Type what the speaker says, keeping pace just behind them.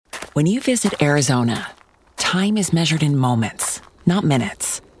When you visit Arizona, time is measured in moments, not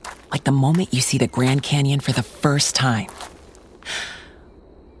minutes. Like the moment you see the Grand Canyon for the first time.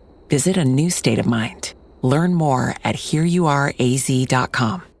 Visit a new state of mind. Learn more at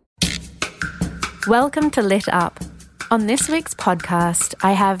hereyouareaz.com. Welcome to Lit Up. On this week's podcast,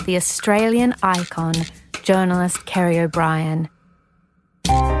 I have the Australian icon, journalist Kerry O'Brien.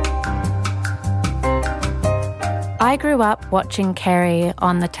 I grew up watching Kerry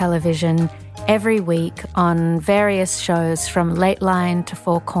on the television every week on various shows from Lateline to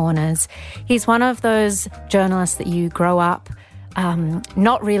Four Corners. He's one of those journalists that you grow up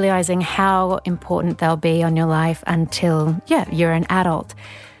not realising how important they'll be on your life until, you're an adult.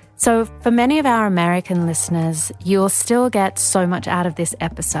 So for many of our American listeners, you'll still get so much out of this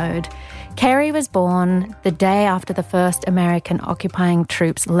episode. Kerry was born the day after the first American occupying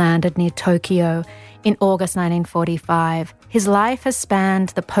troops landed near Tokyo in August 1945. His life has spanned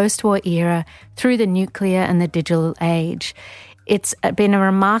the post-war era through the nuclear and the digital age. It's been a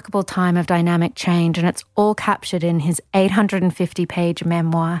remarkable time of dynamic change, and it's all captured in his 850-page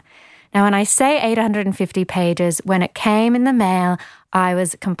memoir. Now, when I say 850 pages, when it came in the mail, I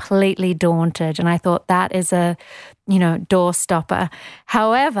was completely daunted, and I thought that is a, door stopper.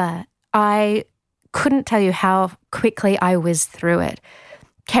 However, I couldn't tell you how quickly I whizzed through it.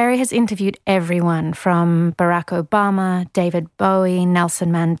 Kerry has interviewed everyone from Barack Obama, David Bowie,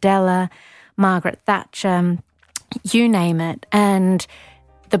 Nelson Mandela, Margaret Thatcher, you name it. And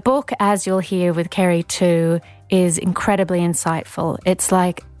the book, as you'll hear with Kerry too, is incredibly insightful. It's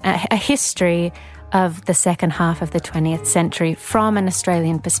like a history of the second half of the 20th century from an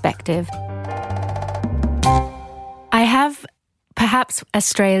Australian perspective. I have perhaps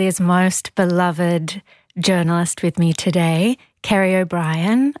Australia's most beloved journalist with me today, Kerry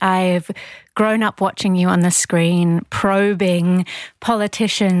O'Brien. I've grown up watching you on the screen, probing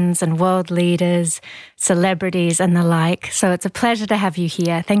politicians and world leaders, celebrities and the like. So it's a pleasure to have you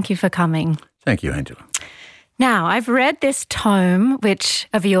here. Thank you for coming. Thank you, Angela. Now, I've read this tome, which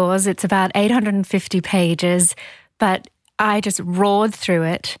of yours, it's about 850 pages, but I just roared through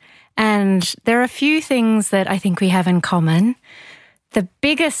it. And there are a few things that I think we have in common. The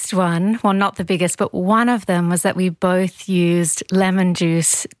biggest one, well, not the biggest, but one of them was that we both used lemon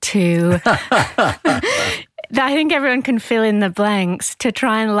juice to, I think everyone can fill in the blanks, to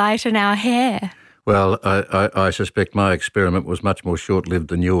try and lighten our hair. Well, I suspect my experiment was much more short-lived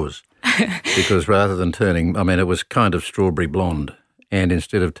than yours because rather than it was kind of strawberry blonde, and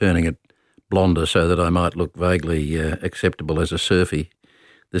instead of turning it blonder so that I might look vaguely acceptable as a surfie,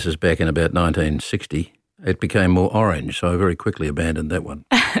 this is back in about 1960, it became more orange, so I very quickly abandoned that one.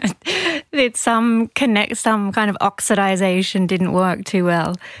 Some kind of oxidization didn't work too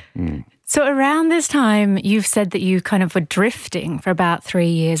well. Mm. So around this time, you've said that you kind of were drifting for about 3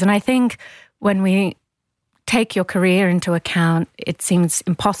 years, and I think when we take your career into account, it seems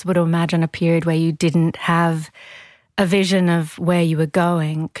impossible to imagine a period where you didn't have a vision of where you were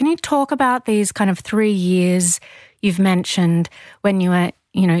going. Can you talk about these kind of 3 years you've mentioned when you were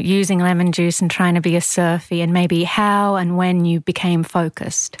using lemon juice and trying to be a surfie, and maybe how and when you became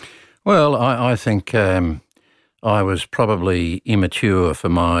focused? Well, I think I was probably immature for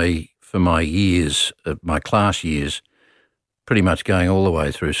my years, my class years, pretty much going all the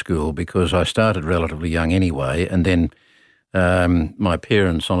way through school because I started relatively young anyway, and then my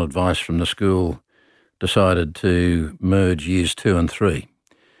parents, on advice from the school, decided to merge years 2 and 3,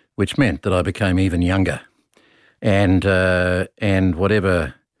 which meant that I became even younger. And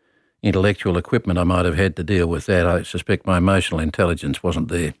whatever intellectual equipment I might have had to deal with that, I suspect my emotional intelligence wasn't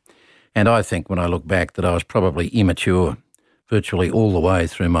there. And I think when I look back that I was probably immature virtually all the way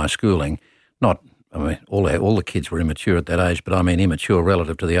through my schooling. All the kids were immature at that age, but I mean immature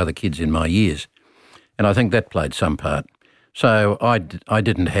relative to the other kids in my years. And I think that played some part. So I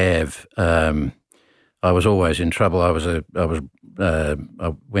didn't have, I was always in trouble. I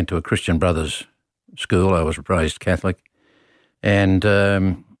went to a Christian Brothers school. I was raised Catholic, and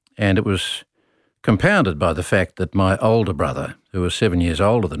it was compounded by the fact that my older brother, who was 7 years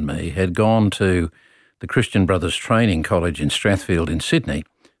older than me, had gone to the Christian Brothers Training College in Strathfield in Sydney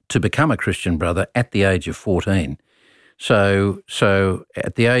to become a Christian brother at the age of 14. So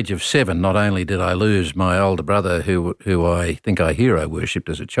at the age of 7, not only did I lose my older brother, who I think I hero worshipped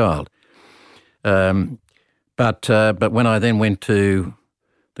as a child, but when I then went to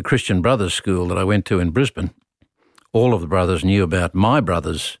the Christian Brothers School that I went to in Brisbane, all of the brothers knew about my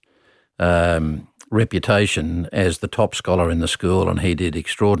brother's reputation as the top scholar in the school, and he did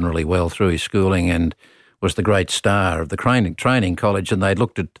extraordinarily well through his schooling and was the great star of the training college. And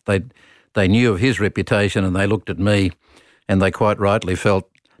they knew of his reputation, and they looked at me, and they quite rightly felt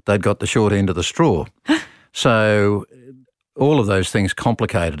they'd got the short end of the straw. So all of those things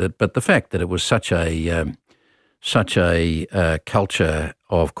complicated it, but the fact that it was such a culture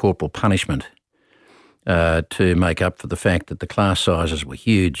of corporal punishment to make up for the fact that the class sizes were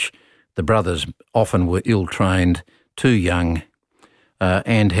huge, the brothers often were ill-trained, too young,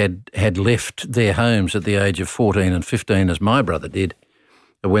 and had left their homes at the age of 14 and 15, as my brother did,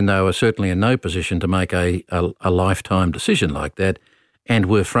 when they were certainly in no position to make a lifetime decision like that, and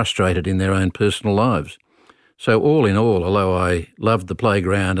were frustrated in their own personal lives. So all in all, although I loved the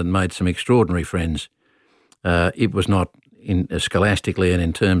playground and made some extraordinary friends, it was not scholastically and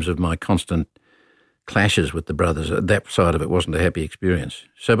in terms of my constant clashes with the brothers. That side of it wasn't a happy experience.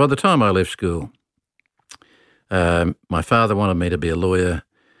 So by the time I left school, my father wanted me to be a lawyer.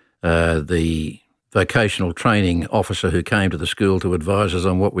 The vocational training officer who came to the school to advise us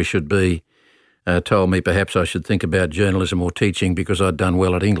on what we should be told me perhaps I should think about journalism or teaching because I'd done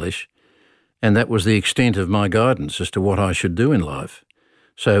well at English. And that was the extent of my guidance as to what I should do in life.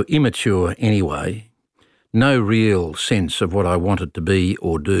 So immature anyway, no real sense of what I wanted to be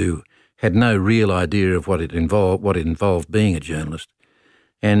or do, had no real idea of what it involved being a journalist.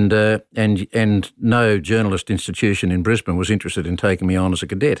 And no journalist institution in Brisbane was interested in taking me on as a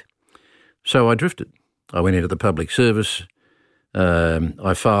cadet. So I drifted. I went into the public service.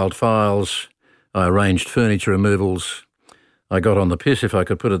 I filed files. I arranged furniture removals. I got on the piss, if I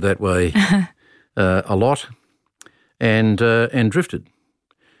could put it that way, a lot, and drifted.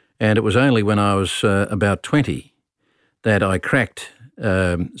 And it was only when I was about 20 that I cracked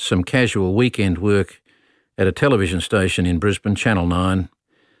some casual weekend work at a television station in Brisbane, Channel 9,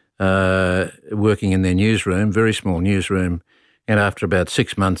 working in their newsroom, very small newsroom. And after about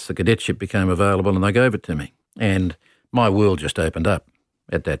 6 months, the cadetship became available and they gave it to me. And my world just opened up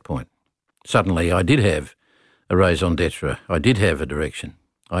at that point. Suddenly I did have a raison d'etre. I did have a direction.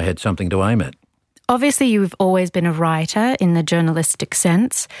 I had something to aim at. Obviously, you've always been a writer in the journalistic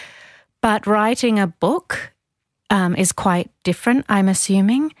sense, but writing a book is quite different, I'm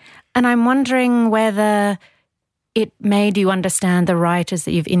assuming. And I'm wondering whether it made you understand the writers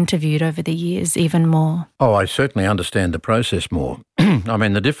that you've interviewed over the years even more. Oh, I certainly understand the process more. I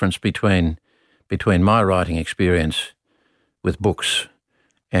mean, the difference between my writing experience with books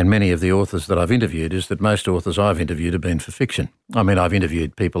and many of the authors that I've interviewed is that most authors I've interviewed have been for fiction. I mean, I've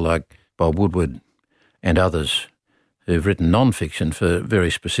interviewed people like Bob Woodward and others who've written non-fiction for very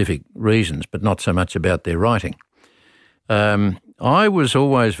specific reasons, but not so much about their writing. I was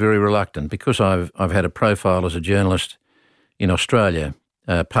always very reluctant because I've had a profile as a journalist in Australia.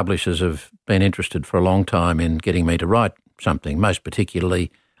 Publishers have been interested for a long time in getting me to write something, most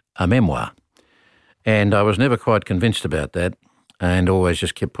particularly a memoir. And I was never quite convinced about that and always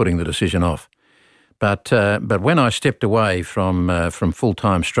just kept putting the decision off. But when I stepped away from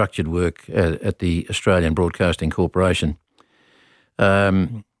full-time structured work at the Australian Broadcasting Corporation,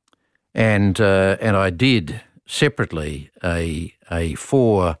 and I did separately a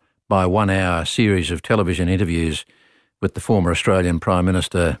 4 by 1 hour series of television interviews with the former Australian Prime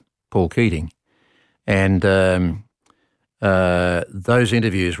Minister Paul Keating, and those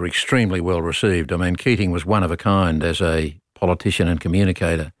interviews were extremely well received. I mean, Keating was one of a kind as a politician and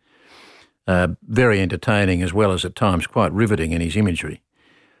communicator. Very entertaining as well as at times quite riveting in his imagery.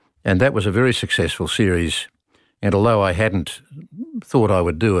 And that was a very successful series. And although I hadn't thought I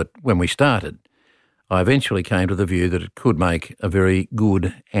would do it when we started, I eventually came to the view that it could make a very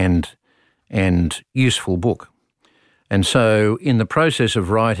good and useful book. And so in the process of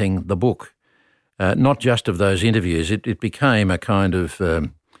writing the book, not just of those interviews, it became a kind of,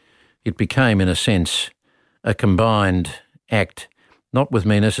 it became in a sense a combined act, not with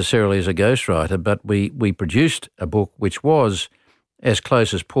me necessarily as a ghostwriter, but we produced a book which was as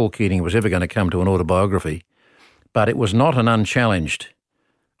close as Paul Keating was ever going to come to an autobiography, but it was not an unchallenged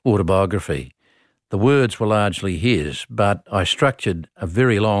autobiography. The words were largely his, but I structured a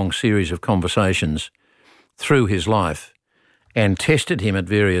very long series of conversations through his life and tested him at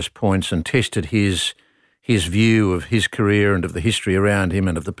various points and tested his view of his career and of the history around him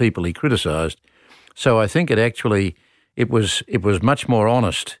and of the people he criticised. So I think it was much more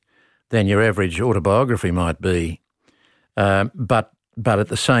honest than your average autobiography might be, but at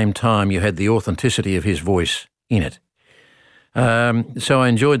the same time you had the authenticity of his voice in it. So I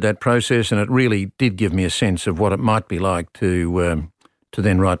enjoyed that process, and it really did give me a sense of what it might be like to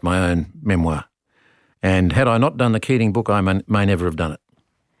then write my own memoir. And had I not done the Keating book, I may never have done it.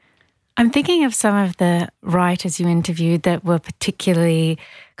 I'm thinking of some of the writers you interviewed that were particularly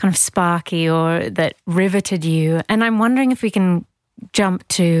kind of sparky or that riveted you. And I'm wondering if we can jump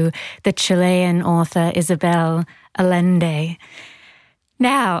to the Chilean author Isabel Allende.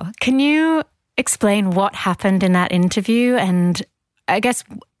 Now, can you explain what happened in that interview? And I guess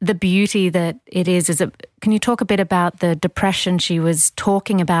the beauty that it is can you talk a bit about the depression she was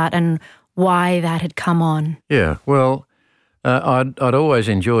talking about and why that had come on? Yeah, well, I'd always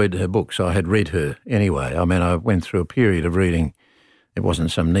enjoyed her books. I had read her anyway. I mean, I went through a period of reading. It wasn't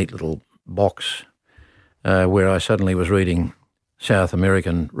some neat little box where I suddenly was reading South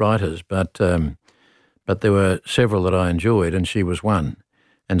American writers, but there were several that I enjoyed, and she was one.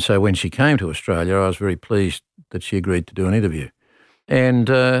 And so when she came to Australia, I was very pleased that she agreed to do an interview.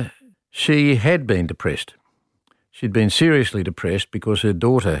 And she had been depressed. She'd been seriously depressed because her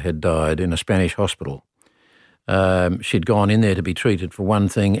daughter had died in a Spanish hospital. She'd gone in there to be treated for one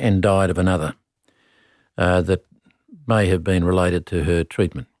thing and died of another that may have been related to her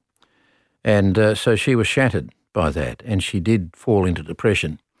treatment. And so she was shattered by that, and she did fall into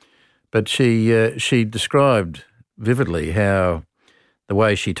depression. But she described vividly how the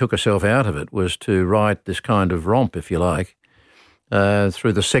way she took herself out of it was to write this kind of romp, if you like,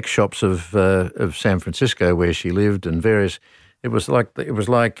 through the sex shops of San Francisco where she lived and various. It was like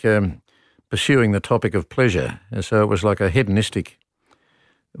pursuing the topic of pleasure. So it was like a hedonistic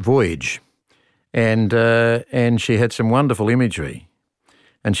voyage, and she had some wonderful imagery.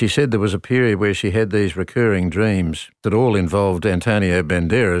 And she said there was a period where she had these recurring dreams that all involved Antonio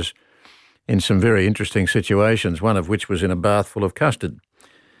Banderas in some very interesting situations, one of which was in a bath full of custard.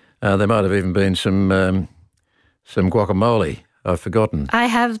 There might have even been some guacamole. I've forgotten. I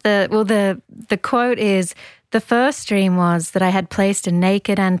have the quote is, the first dream was that I had placed a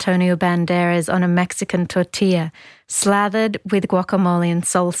naked Antonio Banderas on a Mexican tortilla, slathered with guacamole and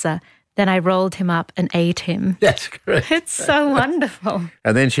salsa. Then I rolled him up and ate him. That's correct. It's so wonderful.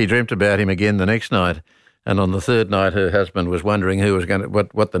 And then she dreamt about him again the next night. And on the third night, her husband was wondering who was going to,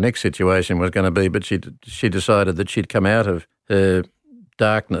 what the next situation was going to be. But she decided that she'd come out of her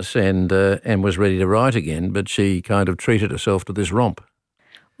darkness and was ready to write again. But she kind of treated herself to this romp.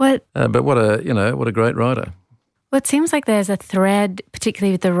 But what a great writer. Well, it seems like there's a thread,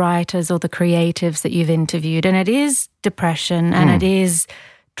 particularly with the writers or the creatives that you've interviewed, and it is depression and it is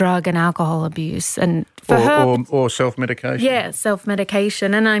drug and alcohol abuse, and for her, or self-medication. Yeah,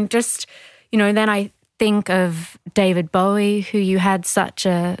 self-medication. And I'm just, then I think of David Bowie, who you had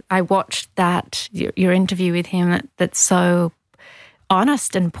I watched that, your interview with him, that's so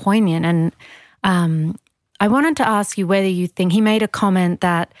honest and poignant. And I wanted to ask you whether you think, he made a comment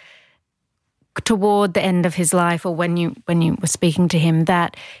that toward the end of his life, or when you were speaking to him,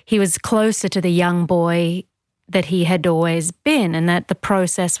 that he was closer to the young boy that he had always been, and that the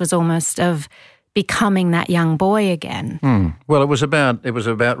process was almost of becoming that young boy again. Well, it was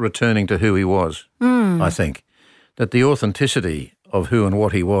about returning to who he was, I think. That the authenticity of who and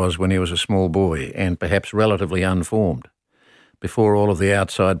what he was when he was a small boy and perhaps relatively unformed before all of the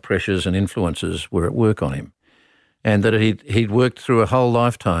outside pressures and influences were at work on him, and that he'd worked through a whole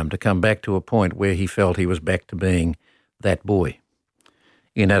lifetime to come back to a point where he felt he was back to being that boy,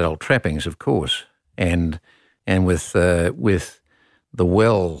 in adult trappings, of course, and with the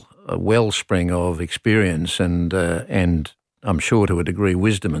wellspring of experience and I'm sure to a degree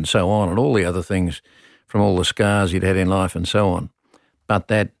wisdom and so on, and all the other things from all the scars he'd had in life and so on.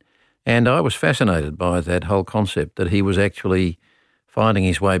 And I was fascinated by that whole concept that he was actually finding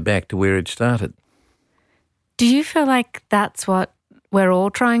his way back to where it started. Do you feel like that's what we're all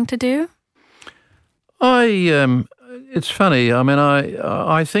trying to do? It's funny. I mean,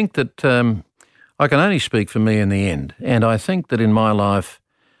 I think that I can only speak for me in the end, and I think that in my life,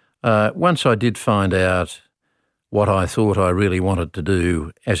 once I did find out what I thought I really wanted to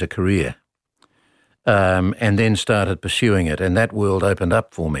do as a career, and then started pursuing it, and that world opened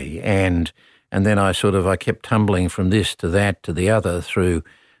up for me, and then I kept tumbling from this to that to the other through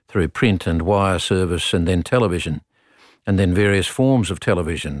print and wire service, and then television, and then various forms of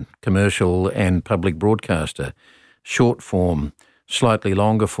television, commercial and public broadcaster, short form, slightly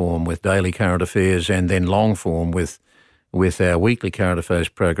longer form with daily current affairs, and then long form with our weekly current affairs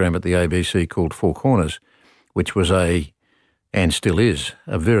program at the ABC called Four Corners, which was and still is,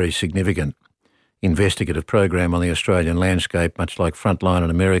 a very significant investigative program on the Australian landscape, much like Frontline in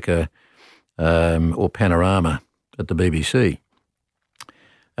America or Panorama at the BBC.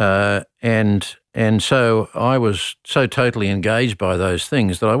 And so I was so totally engaged by those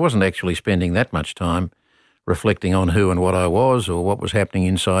things that I wasn't actually spending that much time reflecting on who and what I was or what was happening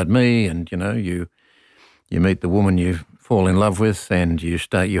inside me. And, you meet the woman you fall in love with, and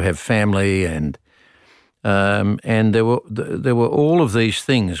you have family, and there were all of these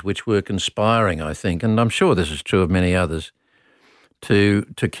things which were conspiring, I think, and I'm sure this is true of many others, to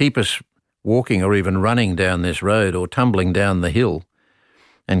keep us walking or even running down this road or tumbling down the hill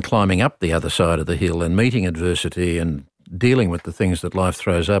and climbing up the other side of the hill and meeting adversity and dealing with the things that life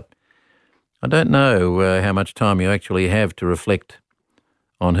throws up, I don't know how much time you actually have to reflect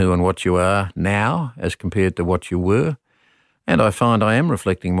on who and what you are now as compared to what you were. And I find I am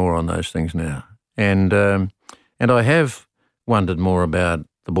reflecting more on those things now. And I have wondered more about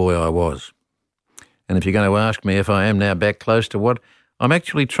the boy I was. And if you're going to ask me if I am now back close to what, I'm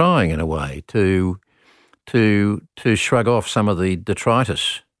actually trying in a way to shrug off some of the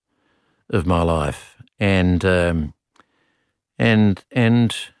detritus of my life and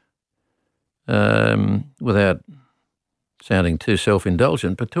without sounding too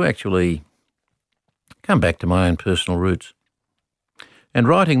self-indulgent, but to actually come back to my own personal roots. And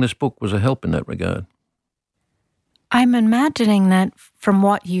writing this book was a help in that regard. I'm imagining that from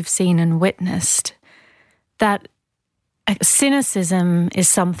what you've seen and witnessed, that cynicism is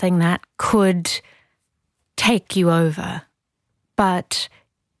something that could take you over, but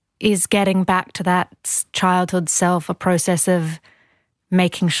is getting back to that childhood self a process of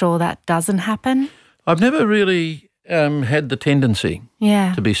making sure that doesn't happen? I've never really had the tendency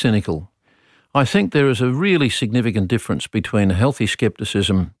to be cynical. I think there is a really significant difference between a healthy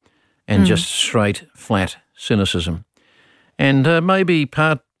scepticism and just straight, flat cynicism. And maybe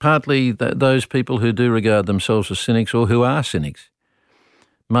partly those people who do regard themselves as cynics or who are cynics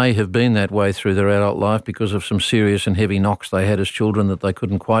may have been that way through their adult life because of some serious and heavy knocks they had as children that they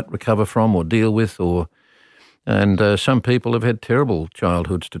couldn't quite recover from or deal with, and some people have had terrible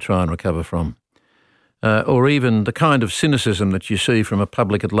childhoods to try and recover from. Or even the kind of cynicism that you see from a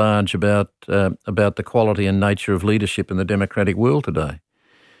public at large about the quality and nature of leadership in the democratic world today,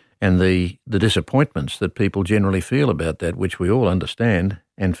 and the disappointments that people generally feel about that, which we all understand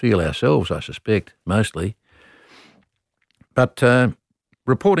and feel ourselves, I suspect, mostly. But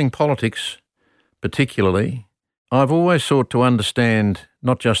reporting politics particularly, I've always sought to understand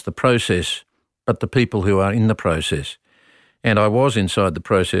not just the process, but the people who are in the process. And I was inside the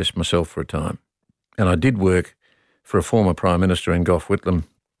process myself for a time. And I did work for a former Prime Minister in Gough Whitlam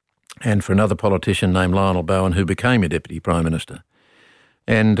and for another politician named Lionel Bowen who became a Deputy Prime Minister.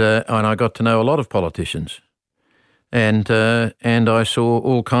 And I got to know a lot of politicians. And I saw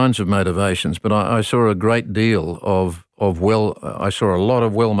all kinds of motivations, but I saw a great deal I saw a lot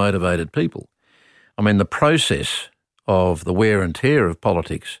of well-motivated people. I mean, the process of the wear and tear of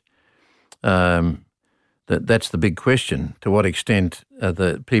politics, that's the big question. To what extent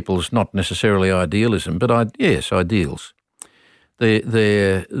the people's not necessarily idealism, but ideals,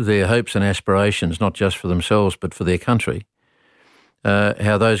 their hopes and aspirations, not just for themselves but for their country,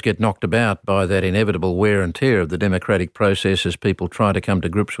 how those get knocked about by that inevitable wear and tear of the democratic process as people try to come to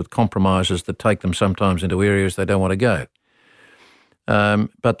grips with compromises that take them sometimes into areas they don't want to go.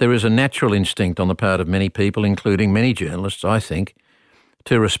 But there is a natural instinct on the part of many people, including many journalists, I think,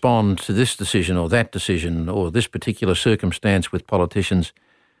 to respond to this decision or that decision or this particular circumstance with politicians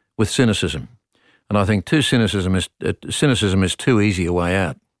with cynicism. And I think cynicism is too easy a way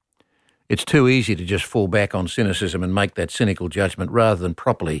out. It's too easy to just fall back on cynicism and make that cynical judgment rather than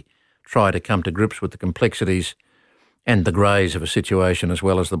properly try to come to grips with the complexities and the greys of a situation as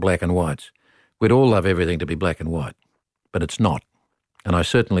well as the black and whites. We'd all love everything to be black and white, but it's not. And I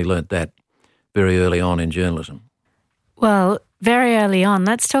certainly learnt that very early on in journalism. Well, very early on,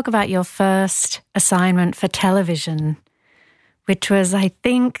 let's talk about your first assignment for television, which was, I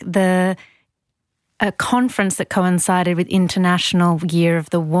think, a conference that coincided with International Year of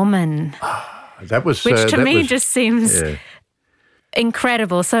the Woman. Which to me just seems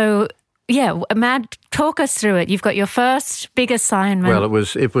incredible. So, Matt, talk us through it. You've got your first big assignment. Well,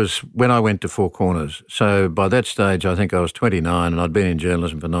 it was when I went to Four Corners. So by that stage, I think I was 29 and I'd been in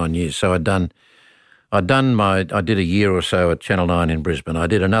journalism for 9 years. So I did a year or so at Channel 9 in Brisbane. I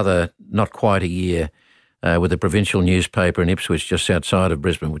did another, not quite a year, with a provincial newspaper in Ipswich just outside of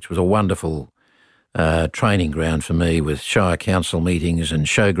Brisbane, which was a wonderful training ground for me with Shire Council meetings and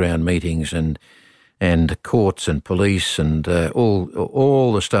showground meetings and courts and police and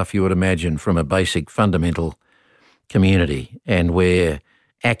all the stuff you would imagine from a basic fundamental community, and where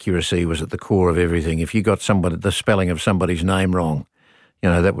accuracy was at the core of everything. If you got the spelling of somebody's name wrong,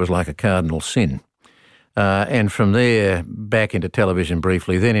 that was like a cardinal sin. And from there, back into television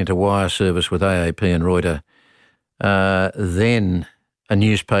briefly, then into wire service with AAP and Reuters, then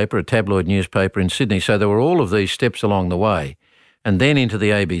a tabloid newspaper in Sydney. So there were all of these steps along the way. And then into the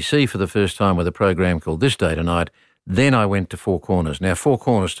ABC for the first time with a program called This Day Tonight. Then I went to Four Corners. Now, Four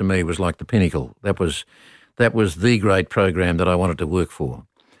Corners to me was like the pinnacle. That was the great program that I wanted to work for.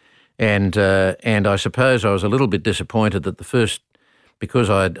 And I suppose I was a little bit disappointed that the first because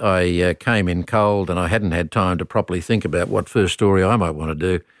I came in cold and I hadn't had time to properly think about what first story I might want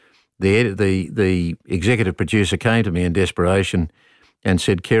to do, the executive producer came to me in desperation and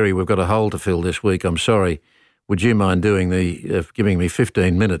said, "Kerry, we've got a hole to fill this week. I'm sorry. Would you mind giving me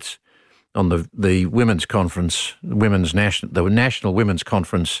 15 minutes on the women's conference, the National Women's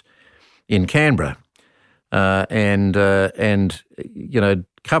Conference in Canberra?" And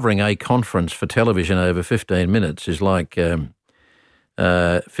covering a conference for television over 15 minutes is like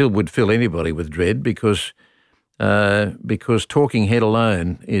would fill anybody with dread because talking head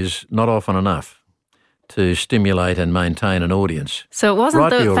alone is not often enough to stimulate and maintain an audience. So it wasn't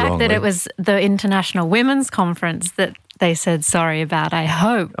Rightly the or fact wrongly. that it was the International Women's Conference that they said sorry about, I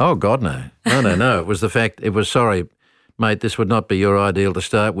hope. Oh, God, no. No. It was the fact, sorry, mate, this would not be your ideal to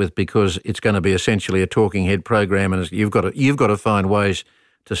start with because it's going to be essentially a talking head program and you've got to find ways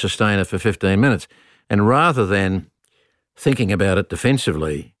to sustain it for 15 minutes. And rather than thinking about it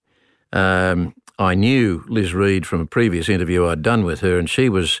defensively, I knew Liz Reid from a previous interview I'd done with her, and she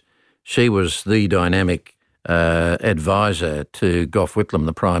was the dynamic advisor to Gough Whitlam,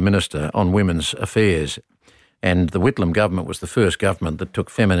 the Prime Minister, on women's affairs. And the Whitlam government was the first government that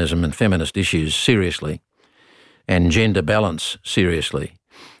took feminism and feminist issues seriously and gender balance seriously.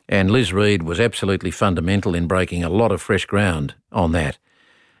 And Liz Reid was absolutely fundamental in breaking a lot of fresh ground on that.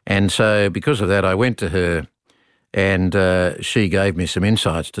 And so because of that, I went to her and she gave me some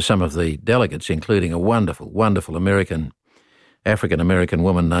insights to some of the delegates, including a wonderful, wonderful African-American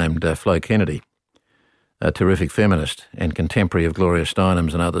woman named Flo Kennedy, a terrific feminist and contemporary of Gloria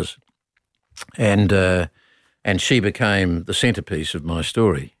Steinem's and others. And she became the centrepiece of my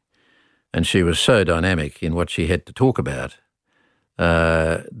story. And she was so dynamic in what she had to talk about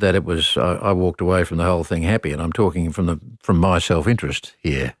that it was. I walked away from the whole thing happy. And I'm talking from my self-interest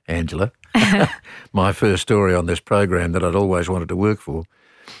here, Angela. My first story on this program that I'd always wanted to work for.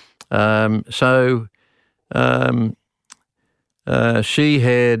 She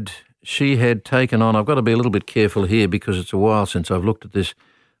had taken on. I've got to be a little bit careful here because it's a while since I've looked at this.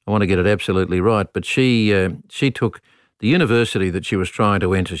 I want to get it absolutely right. But she took the university that she was trying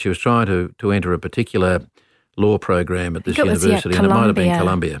to enter. She was trying to enter a particular law program at this university, and it might have been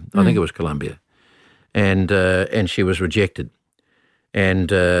Columbia. I think it was Columbia, and she was rejected. And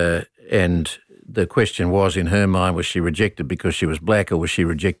the question was, in her mind, was she rejected because she was black or was she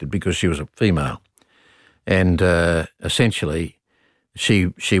rejected because she was a female? And essentially,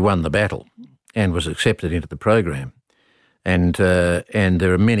 she won the battle and was accepted into the program. And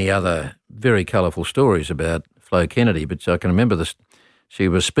there are many other very colourful stories about Flo Kennedy, but I can remember this. She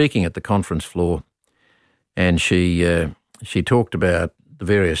was speaking at the conference floor, and she talked about the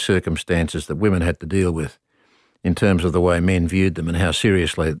various circumstances that women had to deal with in terms of the way men viewed them and how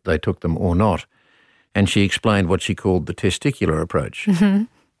seriously they took them or not. And she explained what she called the testicular approach,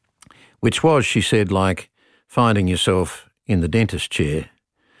 which was, she said, like finding yourself in the dentist chair,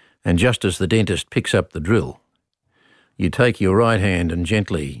 and just as the dentist picks up the drill, you take your right hand and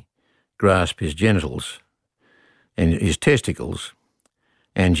gently grasp his genitals and his testicles,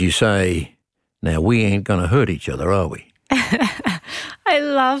 and you say, "Now we ain't going to hurt each other, are we?" I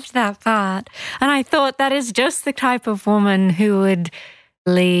loved that part. And I thought that is just the type of woman who would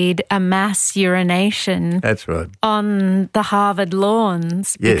lead a mass urination. That's right. On the Harvard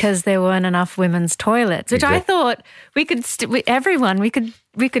lawns because there weren't enough women's toilets, which I thought we could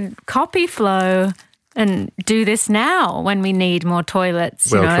we could copy Flo and do this now when we need more toilets.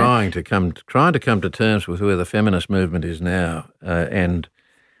 Well, trying to come to terms with where the feminist movement is now, and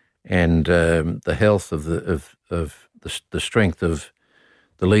the health of the strength of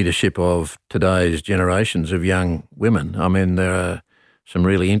the leadership of today's generations of young women. I mean, there are some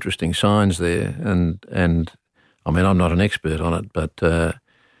really interesting signs there, and I mean, I'm not an expert on it,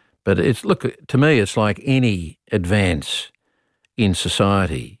 but it's, look, to me, it's like any advance in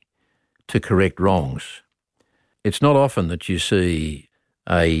society to correct wrongs. It's not often that you see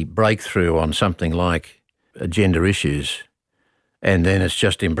a breakthrough on something like gender issues and then it's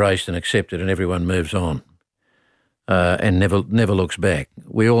just embraced and accepted and everyone moves on and never looks back.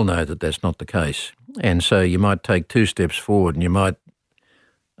 We all know that that's not the case. And so you might take 2 steps forward and you might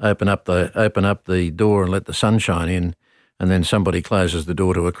open up the door and let the sunshine in, and then somebody closes the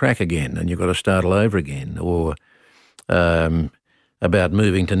door to a crack again and you've got to start all over again, or about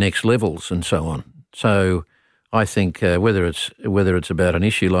moving to next levels and so on. So I think whether it's about an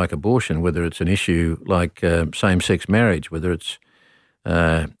issue like abortion, whether it's an issue like same-sex marriage, whether it's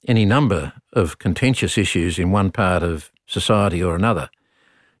any number of contentious issues in one part of society or another,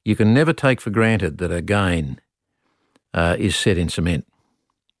 you can never take for granted that a gain is set in cement.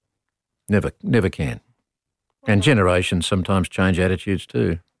 Never can. And generations sometimes change attitudes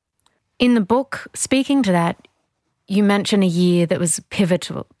too. In the book, speaking to that, you mention a year that was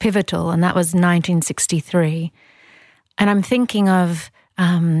pivotal, and that was 1963. And I'm thinking of,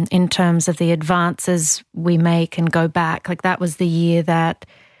 in terms of the advances we make and go back, like that was the year that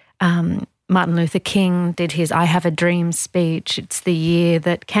Martin Luther King did his I Have a Dream speech. It's the year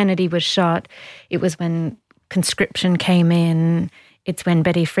that Kennedy was shot. It was when conscription came in. It's when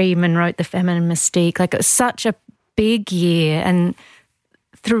Betty Friedan wrote The Feminine Mystique. Like, it was such a big year. And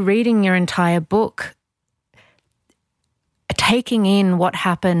through reading your entire book, taking in what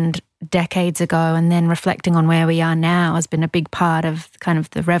happened decades ago and then reflecting on where we are now has been a big part of kind of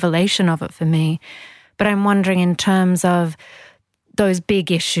the revelation of it for me. But I'm wondering, in terms of those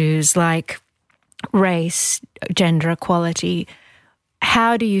big issues like race, gender equality,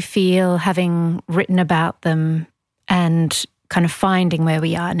 how do you feel having written about them and kind of finding where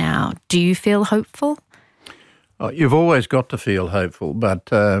we are now? Do you feel hopeful? Oh, you've always got to feel hopeful, but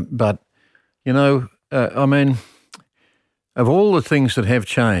you know, I mean, of all the things that have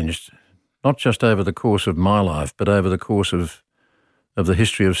changed, not just over the course of my life, but over the course of the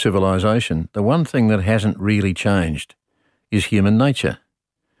history of civilization, the one thing that hasn't really changed is human nature.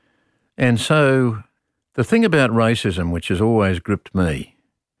 And so the thing about racism, which has always gripped me,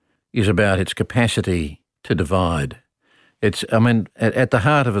 is about its capacity to divide. It's, I mean, at the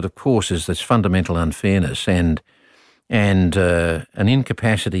heart of it, of course, is this fundamental unfairness and an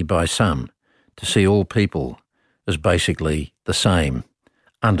incapacity by some to see all people as basically the same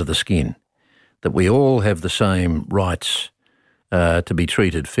under the skin, that we all have the same rights to be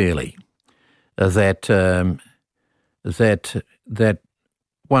treated fairly, that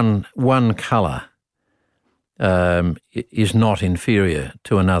one colour is not inferior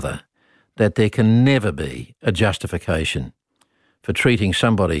to another, that there can never be a justification for treating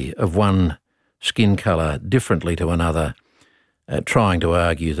somebody of one skin colour differently to another, trying to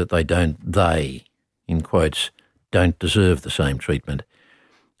argue that they, in quotes, don't deserve the same treatment.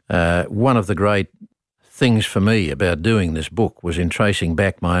 One of the great things for me about doing this book was in tracing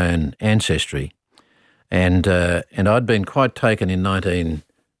back my own ancestry, and I'd been quite taken in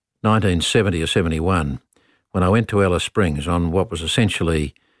 1970 or 71 when I went to Alice Springs on what was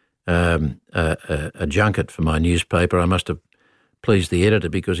essentially a junket for my newspaper. I must have pleased the editor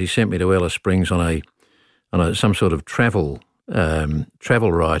because he sent me to Alice Springs on some sort of travel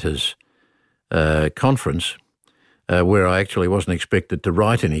writers conference where I actually wasn't expected to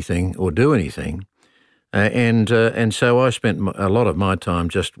write anything or do anything, and so I spent a lot of my time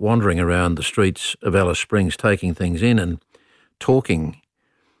just wandering around the streets of Alice Springs, taking things in and talking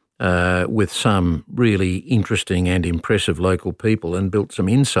with some really interesting and impressive local people, and built some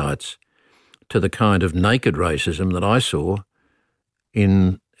insights to the kind of naked racism that I saw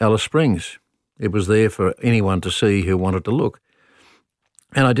in Alice Springs. It was there for anyone to see who wanted to look.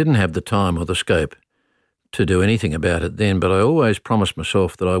 And I didn't have the time or the scope to do anything about it then, but I always promised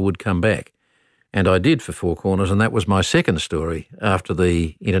myself that I would come back. And I did for Four Corners, and that was my second story after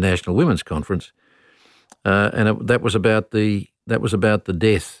the International Women's Conference. That was about the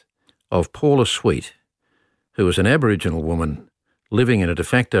death of Paula Sweet, who was an Aboriginal woman living in a de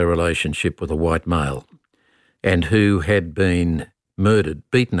facto relationship with a white male, and who had been murdered,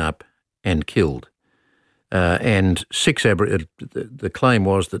 beaten up and killed. And the claim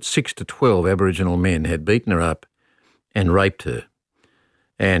was that 6 to 12 Aboriginal men had beaten her up and raped her.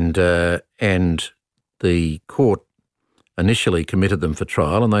 And the court initially committed them for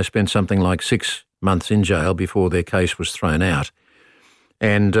trial, and they spent something like 6 months in jail before their case was thrown out.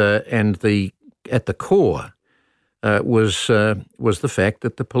 And at the core was the fact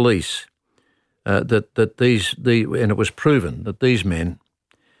that the police and it was proven that these men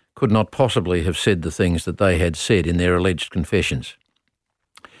could not possibly have said the things that they had said in their alleged confessions.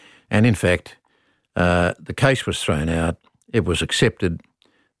 And in fact, the case was thrown out. It was accepted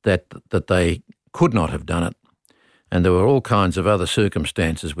that they could not have done it, and there were all kinds of other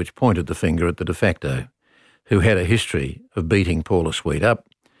circumstances which pointed the finger at the de facto, who had a history of beating Paula Sweet up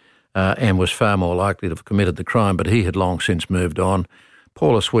and was far more likely to have committed the crime, but he had long since moved on.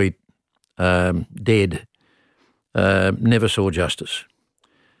 Paula Sweet, dead, never saw justice.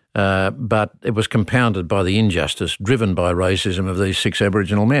 But it was compounded by the injustice driven by racism of these 6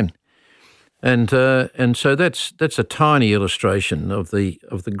 Aboriginal men. And so that's a tiny illustration of the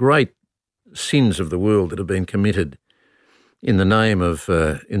great sins of the world that have been committed in the name of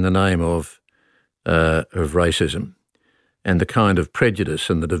racism, and the kind of prejudice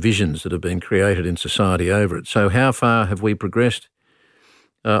and the divisions that have been created in society over it. So how far have we progressed?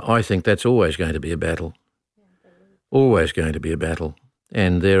 I think that's always going to be a battle. Always going to be a battle.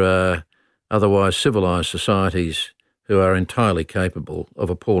 And there are otherwise civilised societies who are entirely capable of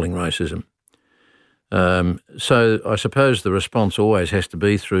appalling racism. So I suppose the response always has to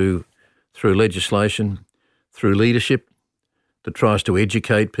be through legislation, through leadership that tries to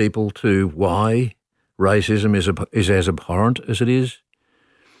educate people to why racism is as abhorrent as it is.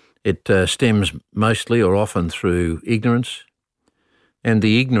 It stems mostly or often through ignorance, and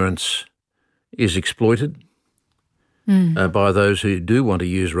the ignorance is exploited by those who do want to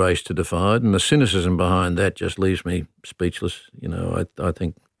use race to divide, and the cynicism behind that just leaves me speechless. I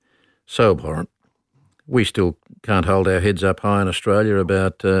think so abhorrent. We still can't hold our heads up high in Australia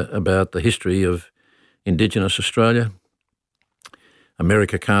about the history of Indigenous Australia.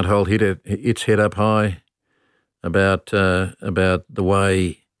 America can't hold its head up high about the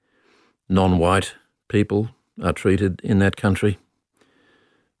way non-white people are treated in that country.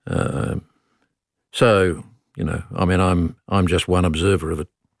 I'm just one observer of it.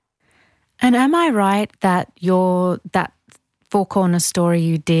 And am I right that that Four Corners story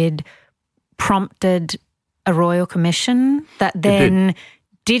you did prompted a royal commission that then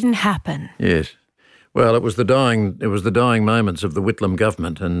didn't happen? Yes. Well, it was the dying moments of the Whitlam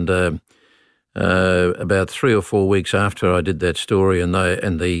government, and about 3 or 4 weeks after I did that story, and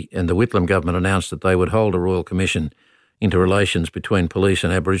the Whitlam government announced that they would hold a royal commission into relations between police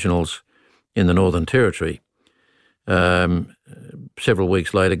and Aboriginals in the Northern Territory. Several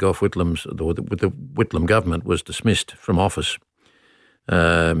weeks later, the Whitlam government was dismissed from office,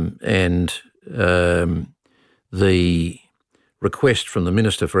 and the request from the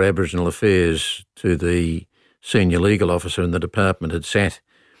Minister for Aboriginal Affairs to the senior legal officer in the department had sat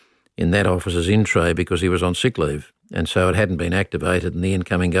in that officer's in tray because he was on sick leave, and so it hadn't been activated, and the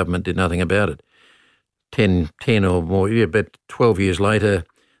incoming government did nothing about it. 10 or more, about 12 years later,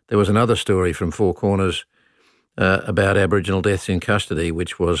 there was another story from Four Corners about Aboriginal deaths in custody,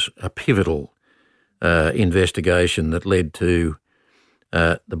 which was a pivotal investigation that led to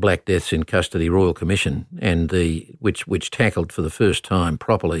the Black Deaths in Custody Royal Commission, and which tackled for the first time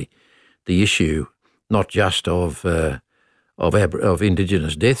properly the issue not just of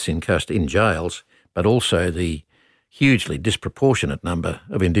Indigenous deaths in custody in jails, but also the hugely disproportionate number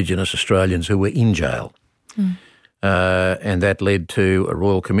of Indigenous Australians who were in jail. And that led to a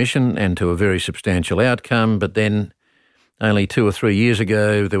Royal Commission and to a very substantial outcome. But then only 2 or 3 years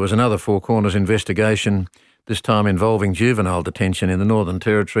ago, there was another Four Corners investigation, this time involving juvenile detention in the Northern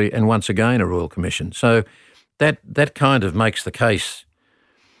Territory, and once again a Royal Commission. So that kind of makes the case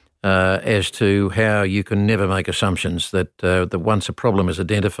as to how you can never make assumptions that once a problem is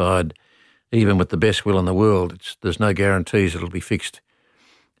identified, even with the best will in the world, there's no guarantees it'll be fixed.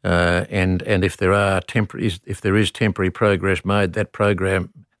 And if there is temporary progress made, that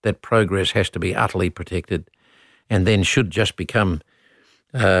progress has to be utterly protected, and then should just become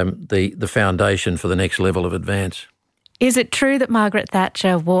the foundation for the next level of advance. Is it true that Margaret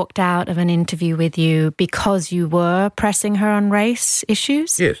Thatcher walked out of an interview with you because you were pressing her on race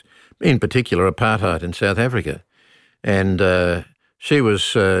issues? Yes, in particular apartheid in South Africa, and she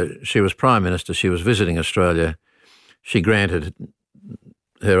was Prime Minister. She was visiting Australia. She granted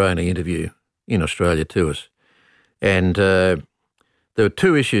her only interview in Australia to us. And there were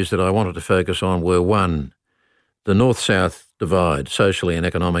 2 issues that I wanted to focus on were, one, the North-South divide, socially and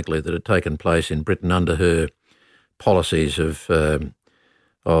economically, that had taken place in Britain under her policies of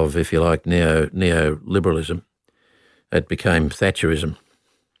if you like, neoliberalism. It became Thatcherism,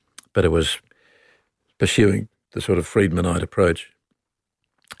 but it was pursuing the sort of Friedmanite approach.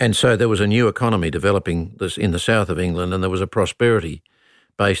 And so there was a new economy developing in the south of England, and there was a prosperity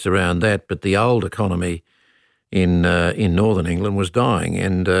based around that, but the old economy in northern England was dying,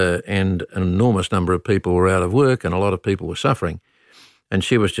 and an enormous number of people were out of work, and a lot of people were suffering, and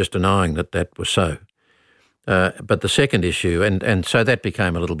she was just denying that was so. But the second issue, and so that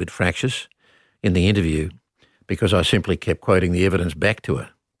became a little bit fractious in the interview, because I simply kept quoting the evidence back to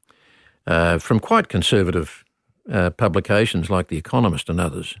her from quite conservative publications like The Economist and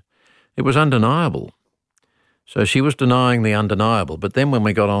others. It was undeniable. So she was denying the undeniable. But then when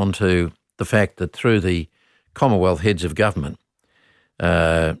we got on to the fact that through the Commonwealth heads of government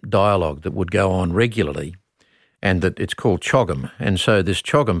dialogue that would go on regularly, and that it's called CHOGM, and so this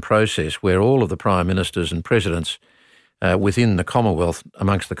CHOGM process where all of the prime ministers and presidents within the Commonwealth,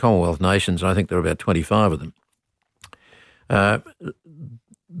 amongst the Commonwealth nations, I think there are about 25 of them,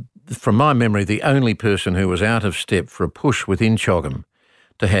 from my memory, the only person who was out of step for a push within CHOGM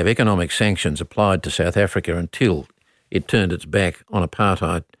to have economic sanctions applied to South Africa until it turned its back on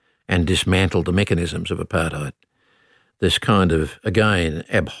apartheid and dismantled the mechanisms of apartheid. This kind of, again,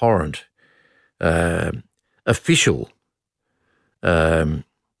 abhorrent, official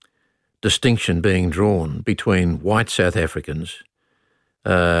distinction being drawn between white South Africans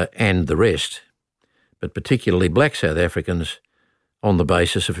and the rest, but particularly black South Africans, on the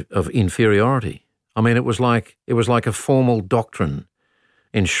basis of inferiority. I mean, it was like a formal doctrine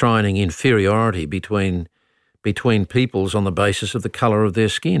enshrining inferiority between peoples on the basis of the colour of their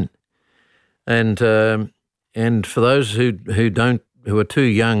skin. And for those who are too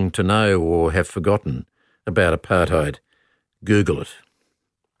young to know or have forgotten about apartheid, Google it.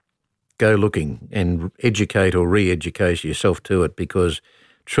 Go looking and educate or re-educate yourself to it, because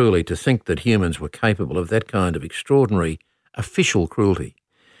truly to think that humans were capable of that kind of extraordinary official cruelty.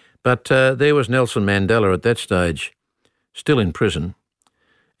 But there was Nelson Mandela at that stage, still in prison,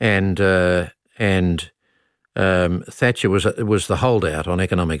 and Thatcher was the holdout on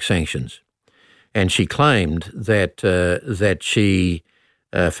economic sanctions, and she claimed that she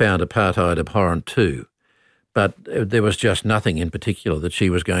found apartheid abhorrent too, but there was just nothing in particular that she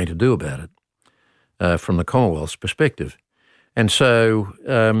was going to do about it from the Commonwealth's perspective, and so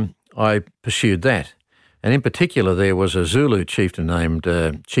I pursued that. And in particular, there was a Zulu chieftain named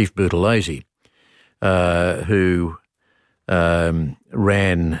Chief Buthelezi, who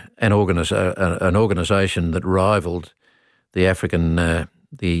ran an organisation that rivalled the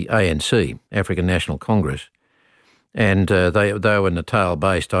ANC, African National Congress, and they were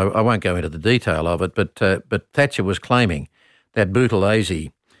Natal-based. I won't go into the detail of it, but Thatcher was claiming that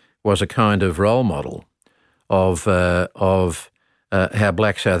Buthelezi was a kind of role model of how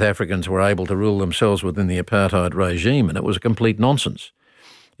black South Africans were able to rule themselves within the apartheid regime, and it was a complete nonsense.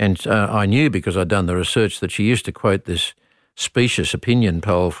 And I knew, because I'd done the research, that she used to quote this specious opinion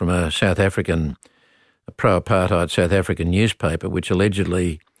poll from a pro-apartheid South African newspaper, which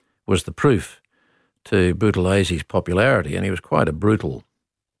allegedly was the proof to Buthelezzi's popularity, and he was quite a brutal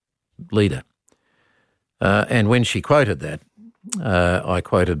leader. And when she quoted that, I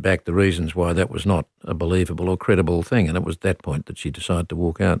quoted back the reasons why that was not a believable or credible thing, and it was at that point that she decided to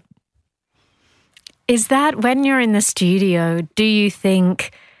walk out. Is that, when you're in the studio, do you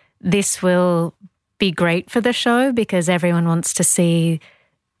think this will be great for the show because everyone wants to see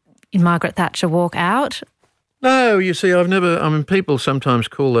Margaret Thatcher walk out? No, you see, people sometimes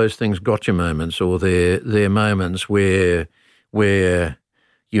call those things gotcha moments, or they're moments where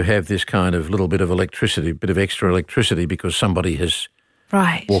you have this kind of little bit of electricity, bit of extra electricity because somebody has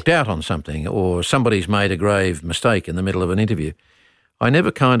walked out on something, or somebody's made a grave mistake in the middle of an interview. I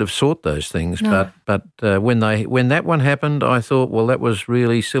never kind of sought those things, no. but when that one happened, I thought, well, that was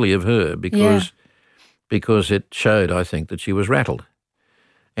really silly of her because it showed, I think, that she was rattled.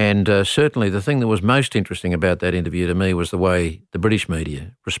 And certainly the thing that was most interesting about that interview to me was the way the British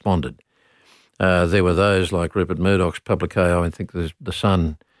media responded. There were those like Rupert Murdoch's publication. I think the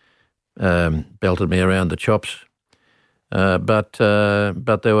Sun belted me around the chops. But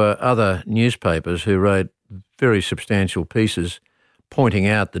there were other newspapers who wrote very substantial pieces pointing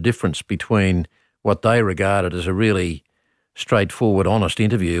out the difference between what they regarded as a really straightforward, honest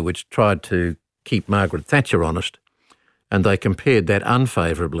interview, which tried to keep Margaret Thatcher honest, and they compared that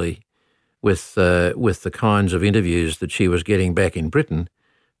unfavourably with the kinds of interviews that she was getting back in Britain,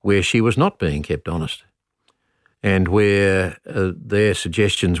 where she was not being kept honest, and where their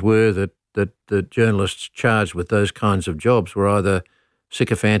suggestions were that the journalists charged with those kinds of jobs were either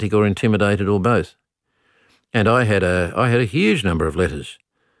sycophantic or intimidated or both. And I had a huge number of letters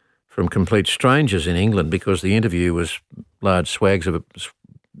from complete strangers in England, because the interview was large swags of it,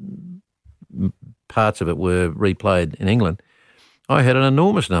 parts of it were replayed in England. I had an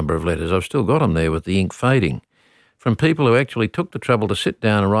enormous number of letters. I've still got them there with the ink fading, from people who actually took the trouble to sit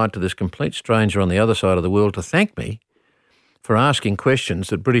down and write to this complete stranger on the other side of the world to thank me for asking questions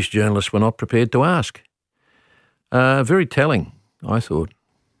that British journalists were not prepared to ask. Very telling, I thought.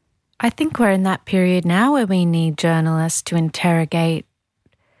 I think we're in that period now where we need journalists to interrogate.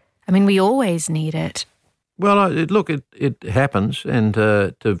 I mean, we always need it. Well, it happens, and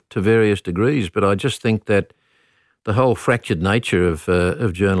to various degrees, but I just think that the whole fractured nature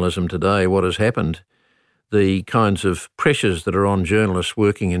of journalism today, what has happened, the kinds of pressures that are on journalists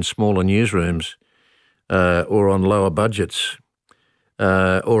working in smaller newsrooms or on lower budgets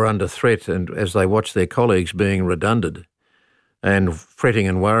or under threat, and as they watch their colleagues being redundant and fretting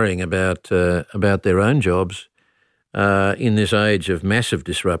and worrying about their own jobs in this age of massive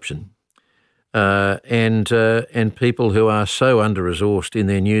disruption. And people who are so under-resourced in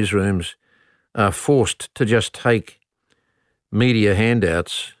their newsrooms are forced to just take media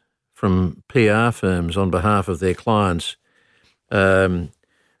handouts from PR firms on behalf of their clients, run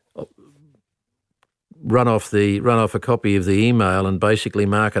off a copy of the email and basically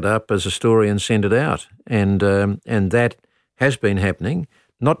mark it up as a story and send it out, and that has been happening,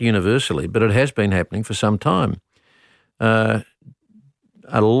 not universally, but it has been happening for some time. A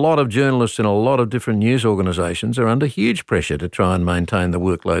lot of journalists in a lot of different news organisations are under huge pressure to try and maintain the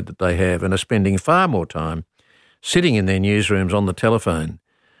workload that they have and are spending far more time sitting in their newsrooms on the telephone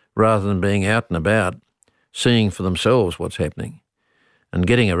rather than being out and about, seeing for themselves what's happening and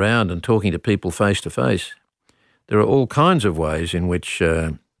getting around and talking to people face to face. There are all kinds of ways in which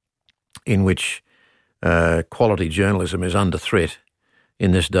quality journalism is under threat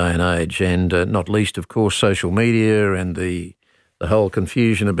in this day and age, and not least, of course, social media and the whole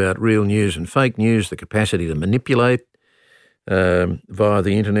confusion about real news and fake news, the capacity to manipulate via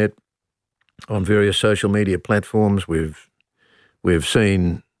the internet on various social media platforms. We've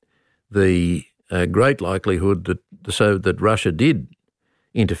seen the great likelihood that Russia did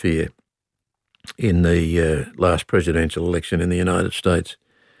interfere in the last presidential election in the United States.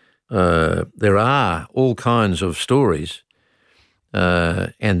 There are all kinds of stories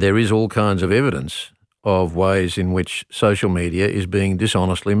and there is all kinds of evidence of ways in which social media is being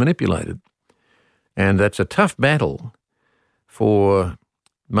dishonestly manipulated. And that's a tough battle for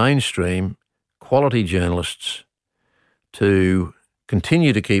mainstream quality journalists to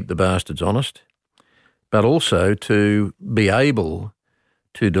continue to keep the bastards honest, but also to be able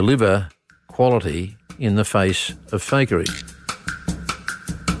to deliver quality in the face of fakery.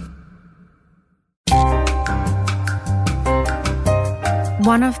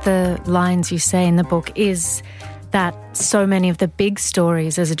 One of the lines you say in the book is that so many of the big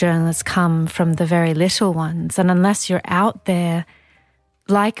stories as a journalist come from the very little ones. And unless you're out there,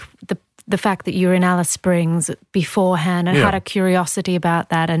 like the fact that you were in Alice Springs beforehand and had a curiosity about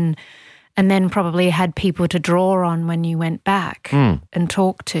that and then probably had people to draw on when you went back and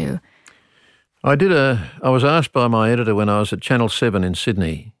talk to. I was asked by my editor when I was at Channel 7 in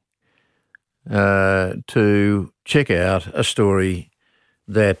Sydney to check out a story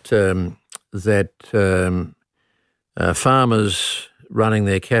that farmers running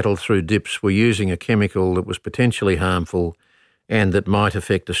their cattle through dips were using a chemical that was potentially harmful and that might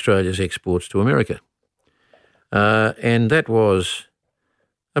affect Australia's exports to America. And that was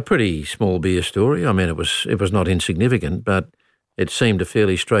a pretty small beer story. I mean, it was not insignificant, but it seemed a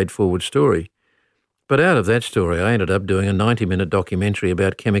fairly straightforward story. But out of that story, I ended up doing a 90-minute documentary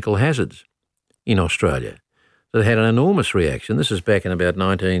about chemical hazards in Australia that had an enormous reaction. This is back in about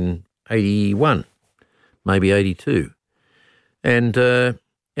 1981, maybe 82. And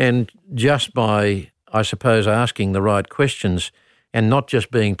just by, I suppose, asking the right questions and not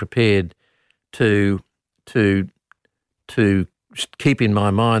just being prepared to keep in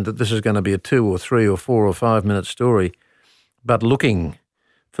my mind that this is going to be a 2 or 3 or 4 or 5 minute story, but looking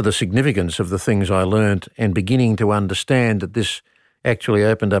for the significance of the things I learnt and beginning to understand that this actually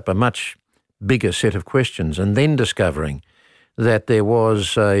opened up a much bigger set of questions, and then discovering that there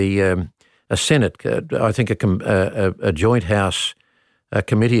was a Senate, I think a joint House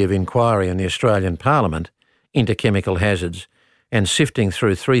committee of inquiry in the Australian Parliament into chemical hazards, and sifting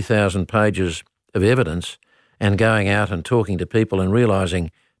through 3,000 pages of evidence and going out and talking to people and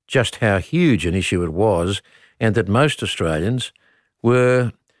realising just how huge an issue it was, and that most Australians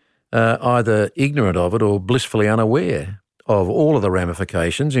were either ignorant of it or blissfully unaware of all of the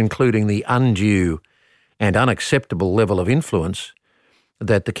ramifications, including the undue and unacceptable level of influence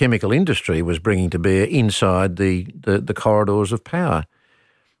that the chemical industry was bringing to bear inside the corridors of power.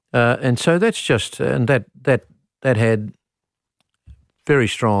 And so that's just, and that had very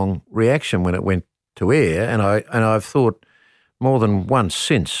strong reaction when it went to air, and I've thought more than once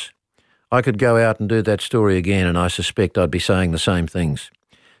since I could go out and do that story again, and I suspect I'd be saying the same things.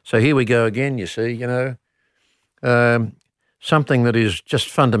 So here we go again, you see, something that is just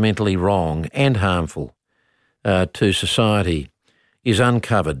fundamentally wrong and harmful to society is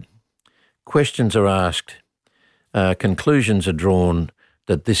uncovered. Questions are asked, conclusions are drawn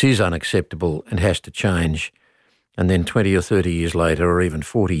that this is unacceptable and has to change, and then 20 or 30 years later, or even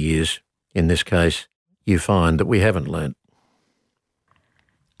 40 years in this case, you find that we haven't learnt.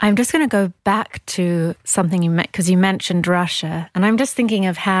 I'm just going to go back to something you because you mentioned Russia, and I'm just thinking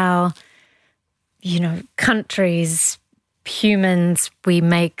of how, countries, humans, we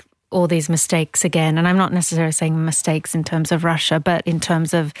make all these mistakes again. And I'm not necessarily saying mistakes in terms of Russia, but in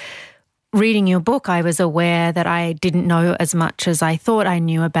terms of reading your book, I was aware that I didn't know as much as I thought I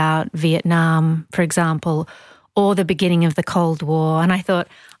knew about Vietnam, for example, or the beginning of the Cold War. And I thought,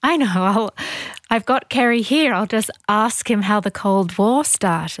 I know, I've got Kerry here. I'll just ask him how the Cold War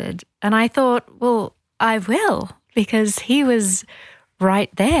started. And I thought, well, I will, because he was right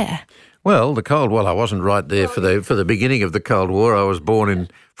there. Well, the Cold War, I wasn't right there for the beginning of the Cold War. I was born in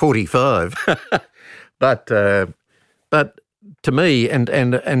 45. But to me, and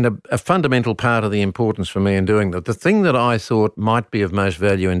a fundamental part of the importance for me in doing that, the thing that I thought might be of most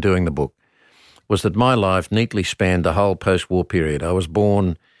value in doing the book was that my life neatly spanned the whole post-war period. I was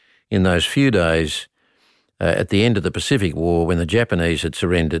born in those few days at the end of the Pacific War when the Japanese had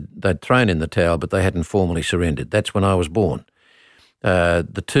surrendered. They'd thrown in the towel, but they hadn't formally surrendered. That's when I was born.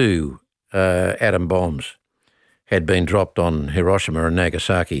 The two atom bombs had been dropped on Hiroshima and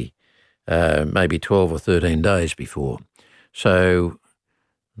Nagasaki maybe 12 or 13 days before. So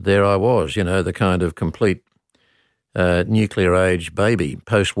there I was, the kind of complete nuclear age baby,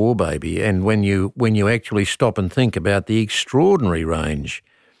 post-war baby. And when you actually stop and think about the extraordinary range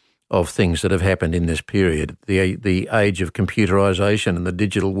of things that have happened in this period, the age of computerization and the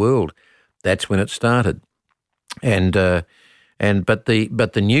digital world, that's when it started. But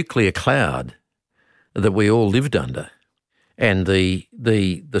the nuclear cloud that we all lived under, and the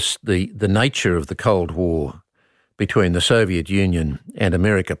nature of the Cold War between the Soviet Union and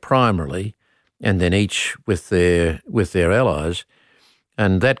America primarily, and then each with their allies,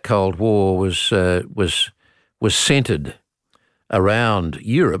 and that Cold War was centred around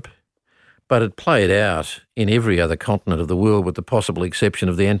Europe, but it played out in every other continent of the world with the possible exception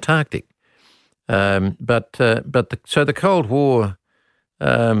of the Antarctic. So the Cold War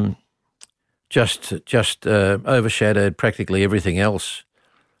just overshadowed practically everything else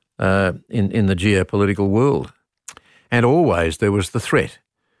in the geopolitical world. And always there was the threat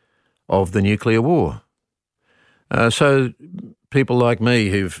of the nuclear war. So people like me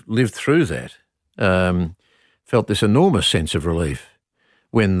who've lived through that felt this enormous sense of relief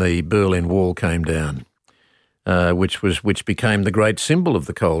when the Berlin Wall came down, which became the great symbol of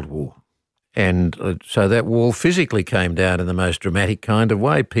the Cold War. And so that wall physically came down in the most dramatic kind of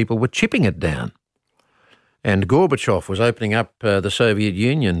way. People were chipping it down. And Gorbachev was opening up the Soviet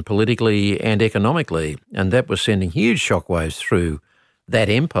Union politically and economically, and that was sending huge shockwaves through that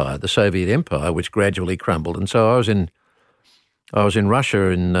empire, the Soviet Empire, which gradually crumbled. And so I was in Russia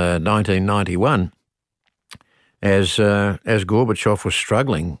in 1991 as Gorbachev was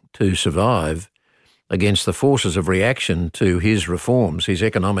struggling to survive against the forces of reaction to his reforms, his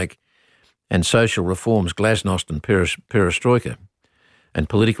economic and social reforms, glasnost and perestroika, and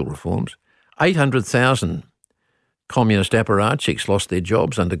political reforms. 800,000 communist apparatchiks lost their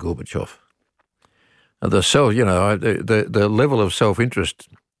jobs under Gorbachev. The level of self-interest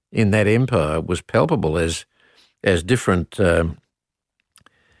in that empire was palpable as different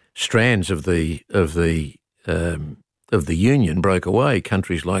strands of the Union broke away.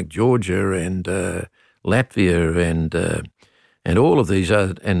 Countries like Georgia and Latvia and all of these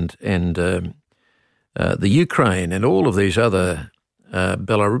other the Ukraine and all of these other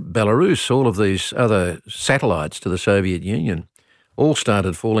Belarus, all of these other satellites to the Soviet Union, all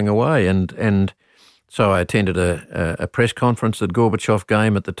started falling away. And so I attended a press conference that Gorbachev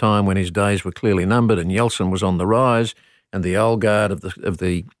gave at the time when his days were clearly numbered, and Yeltsin was on the rise, and the old guard of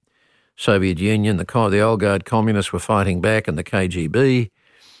the Soviet Union, the old guard communists were fighting back, and the KGB.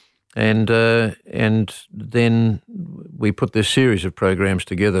 And then we put this series of programs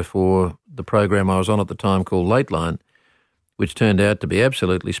together for the program I was on at the time called Late Line, which turned out to be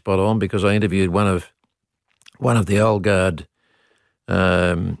absolutely spot on because I interviewed one of the old guard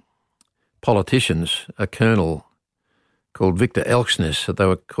politicians, a colonel called Victor Elksnis. They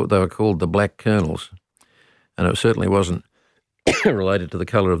were called the Black Colonels, and it certainly wasn't related to the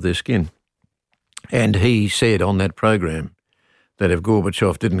colour of their skin. And he said on that program that if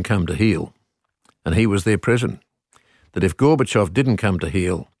Gorbachev didn't come to heel, and he was their president, that if Gorbachev didn't come to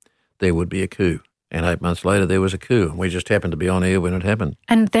heel, there would be a coup. And 8 months later, there was a coup, and we just happened to be on air when it happened.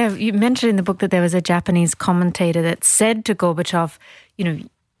 And you mentioned in the book that there was a Japanese commentator that said to Gorbachev,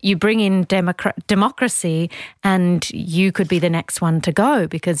 you bring in democracy and you could be the next one to go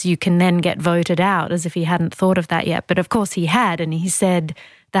because you can then get voted out, as if he hadn't thought of that yet. But of course he had, and he said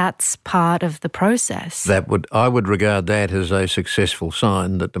that's part of the process. I would regard that as a successful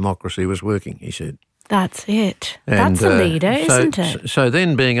sign that democracy was working, he said. That's it. And that's a leader, isn't it? So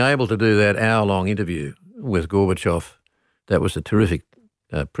then being able to do that hour-long interview with Gorbachev, that was a terrific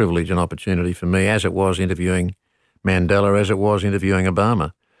privilege and opportunity for me, as it was interviewing Mandela, as it was interviewing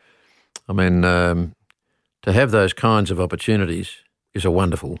Obama. I mean, to have those kinds of opportunities is a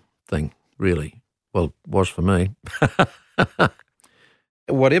wonderful thing, really. Well, it was for me.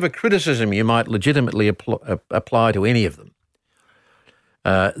 Whatever criticism you might legitimately apply to any of them,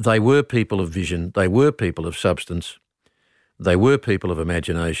 they were people of vision, they were people of substance, they were people of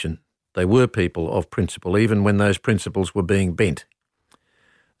imagination, they were people of principle, even when those principles were being bent.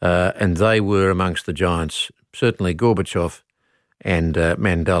 And they were amongst the giants, certainly Gorbachev and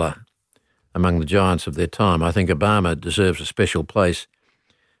Mandela among the giants of their time. I think Obama deserves a special place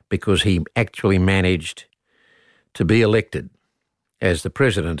because he actually managed to be elected as the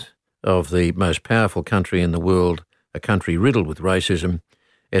president of the most powerful country in the world, a country riddled with racism,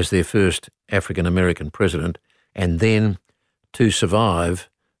 as their first African-American president, and then to survive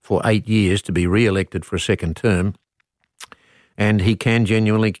for 8 years to be re-elected for a second term. And he can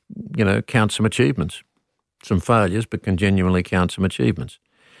genuinely, count some achievements, some failures, but can genuinely count some achievements.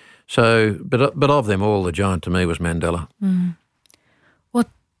 So, but of them all, the giant to me was Mandela. Mm. Well,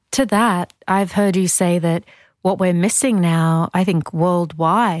 to that, I've heard you say that what we're missing now, I think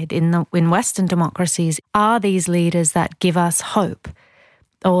worldwide in Western democracies, are these leaders that give us hope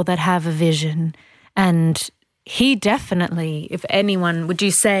or that have a vision. And he definitely, if anyone, would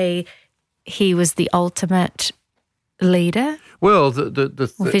you say he was the ultimate leader? Well,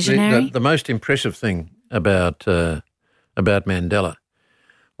 the most impressive thing about Mandela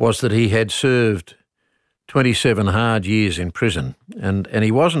was that he had served 27 hard years in prison, and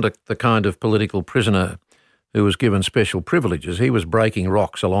he wasn't the kind of political prisoner who was given special privileges. He was breaking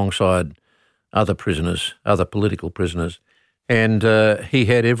rocks alongside other prisoners, other political prisoners, and he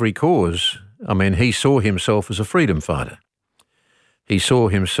had every cause. I mean, he saw himself as a freedom fighter. He saw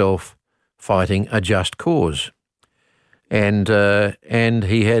himself fighting a just cause. And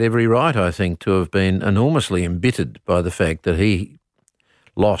he had every right, I think, to have been enormously embittered by the fact that he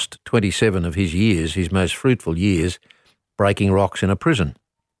lost 27 of his years, his most fruitful years, breaking rocks in a prison.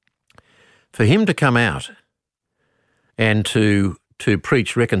 For him to come out and to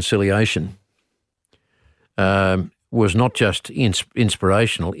preach reconciliation was not just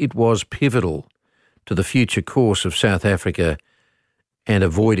inspirational, it was pivotal to the future course of South Africa and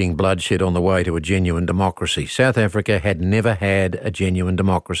avoiding bloodshed on the way to a genuine democracy. South Africa had never had a genuine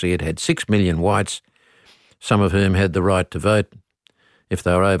democracy. It had 6 million whites, some of whom had the right to vote if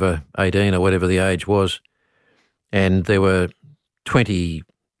they were over 18 or whatever the age was, and there were 20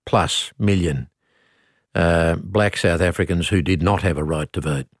 plus million black South Africans who did not have a right to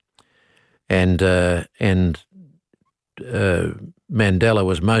vote. And Mandela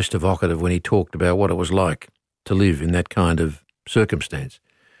was most evocative when he talked about what it was like to live in that kind of circumstance.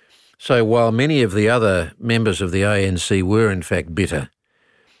 So while many of the other members of the ANC were in fact bitter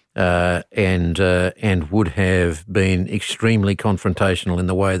and would have been extremely confrontational in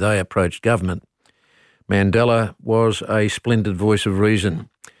the way they approached government, Mandela was a splendid voice of reason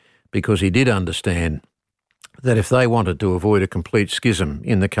because he did understand that if they wanted to avoid a complete schism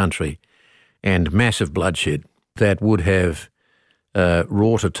in the country and massive bloodshed that would have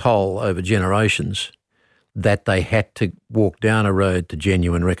wrought a toll over generations, that they had to walk down a road to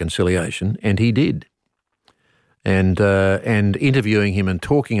genuine reconciliation, and he did. And interviewing him and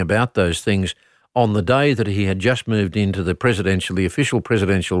talking about those things on the day that he had just moved into the official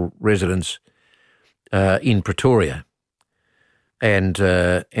presidential residence in Pretoria, and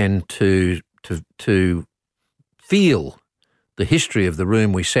to feel the history of the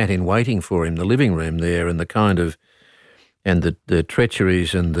room we sat in waiting for him, the living room there, and the kind of the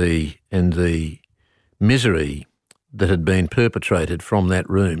treacheries and the misery that had been perpetrated from that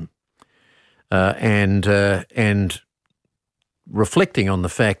room, and reflecting on the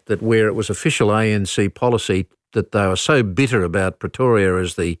fact that where it was official ANC policy that they were so bitter about Pretoria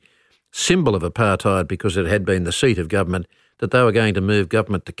as the symbol of apartheid because it had been the seat of government, that they were going to move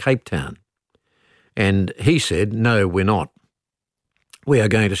government to Cape Town. And he said, no, we're not. We are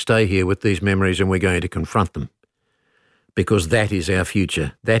going to stay here with these memories and we're going to confront them because that is our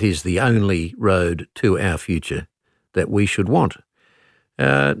future. That is the only road to our future that we should want.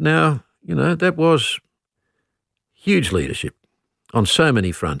 Now, that was huge leadership on so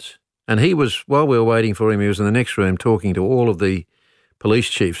many fronts. And he was, while we were waiting for him, he was in the next room talking to all of the police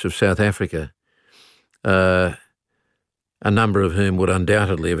chiefs of South Africa, a number of whom would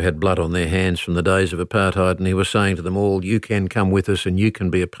undoubtedly have had blood on their hands from the days of apartheid, and he was saying to them all, you can come with us and you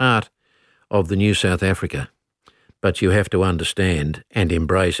can be a part of the new South Africa, but you have to understand and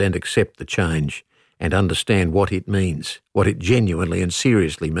embrace and accept the change and understand what it means, what it genuinely and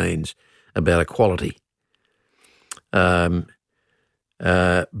seriously means about equality. But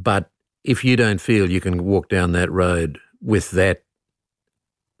if you don't feel you can walk down that road with that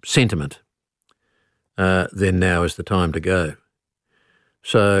sentiment, then now is the time to go.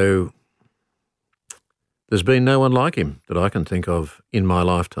 So there's been no one like him that I can think of in my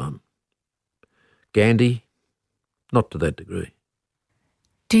lifetime. Gandhi, not to that degree.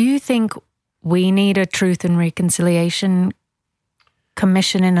 Do you think we need a Truth and Reconciliation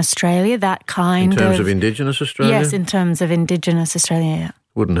Commission in Australia, that kind of... In terms of Indigenous Australia? Yes, in terms of Indigenous Australia, yeah.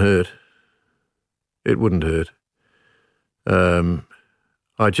 Wouldn't hurt. It wouldn't hurt.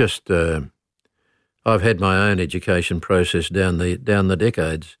 I've had my own education process down the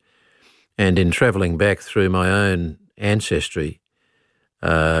decades, and in travelling back through my own ancestry,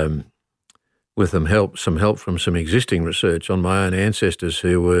 with some help from some existing research on my own ancestors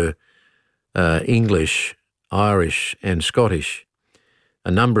who were English, Irish and Scottish,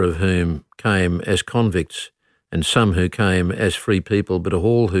 a number of whom came as convicts and some who came as free people, but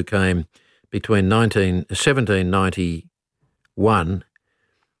all who came between 1791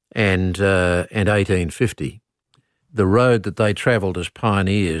 and 1850. The road that they travelled as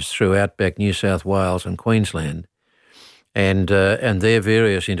pioneers through outback New South Wales and Queensland, and their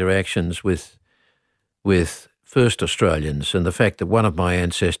various interactions with first Australians, and the fact that one of my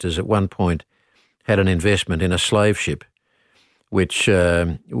ancestors at one point had an investment in a slave ship, which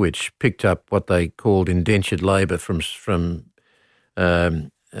picked up what they called indentured labour from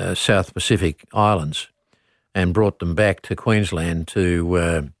South Pacific islands, and brought them back to Queensland to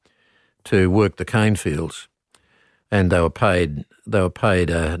work the cane fields, and they were paid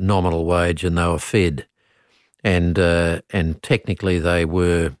a nominal wage, and they were fed, and technically they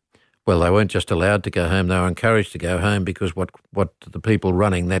weren't just allowed to go home; they were encouraged to go home, because what the people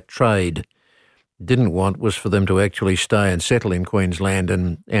running that trade didn't want was for them to actually stay and settle in Queensland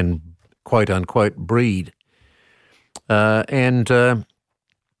and quote unquote breed. And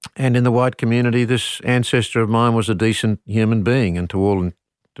in the white community, this ancestor of mine was a decent human being, and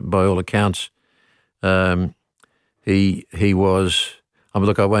by all accounts, he was.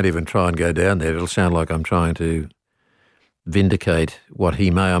 Look, I won't even try and go down there. It'll sound like I'm trying to vindicate what he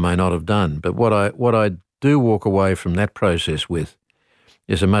may or may not have done. But what I do walk away from that process with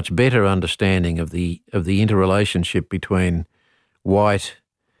is a much better understanding of the interrelationship between white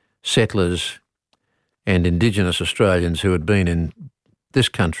settlers and Indigenous Australians who had been in this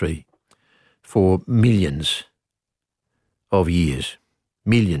country for millions of years,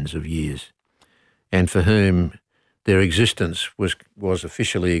 and for whom their existence was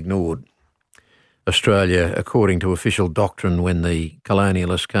officially ignored. Australia, according to official doctrine, when the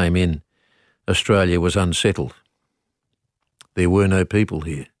colonialists came in, Australia was unsettled. There were no people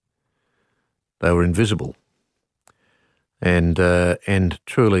here. They were invisible. And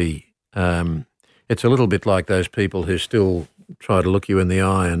truly, it's a little bit like those people who still try to look you in the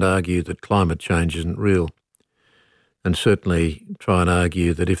eye and argue that climate change isn't real, and certainly try and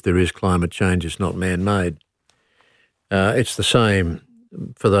argue that if there is climate change, it's not man-made. It's the same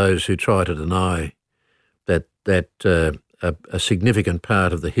for those who try to deny that a significant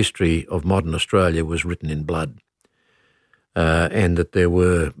part of the history of modern Australia was written in blood, and that there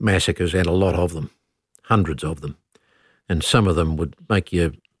were massacres, and a lot of them, hundreds of them, and some of them would make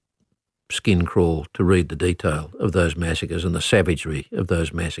your skin crawl to read the detail of those massacres and the savagery of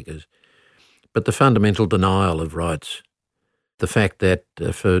those massacres. But the fundamental denial of rights, the fact that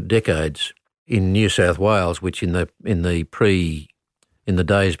for decades in New South Wales, which in the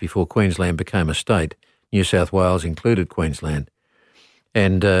days before Queensland became a state, New South Wales included Queensland,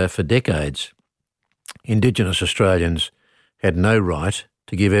 and for decades, Indigenous Australians had no right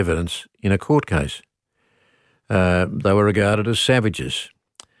to give evidence in a court case. They were regarded as savages,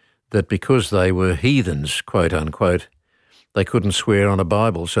 that because they were heathens, quote unquote, they couldn't swear on a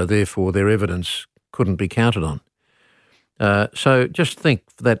Bible, so therefore their evidence couldn't be counted on. So just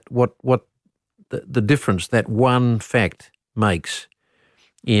think that what the difference that one fact makes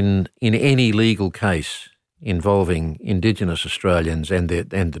in any legal case involving Indigenous Australians and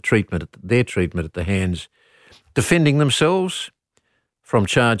their treatment at the hands, defending themselves from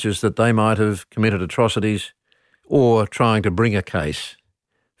charges that they might have committed atrocities, or trying to bring a case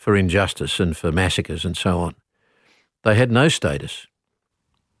for injustice and for massacres and so on. They had no status.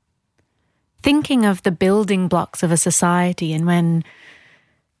 Thinking of the building blocks of a society, and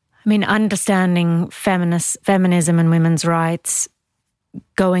understanding feminism and women's rights,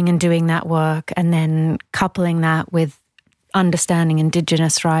 going and doing that work, and then coupling that with understanding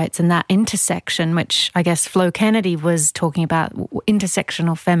Indigenous rights and that intersection, which I guess Flo Kennedy was talking about,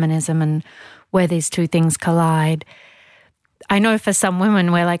 intersectional feminism and where these two things collide. I know for some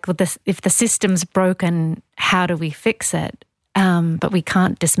women we're like, well, if the system's broken, how do we fix it? But we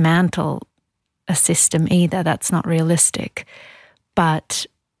can't dismantle a system either. That's not realistic. But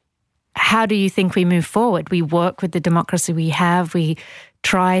how do you think we move forward? We work with the democracy we have. We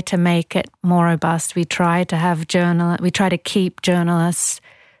try to make it more robust. We try to have we try to keep journalists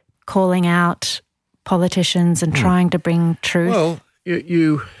calling out politicians and trying to bring truth. Well,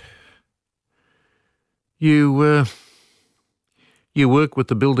 you work with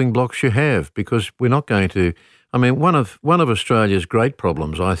the building blocks you have, because we're not going to. One of Australia's great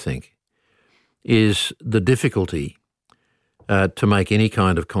problems, I think, is the difficulty to make any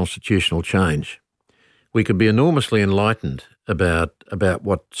kind of constitutional change. we could be enormously enlightened about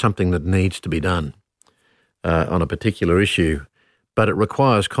what something that needs to be done on a particular issue, but it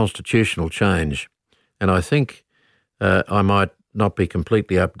requires constitutional change. And I think I might not be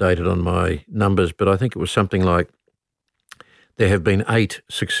completely updated on my numbers, but I think it was something like there have been 8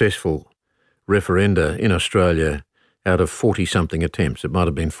 successful referenda in Australia out of 40-something attempts. It might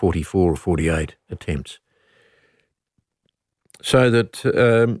have been 44 or 48 attempts. So that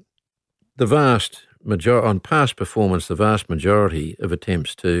the vast majority, on past performance, the vast majority of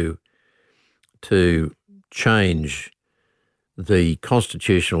attempts to change the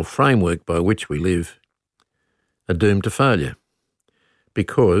constitutional framework by which we live are doomed to failure,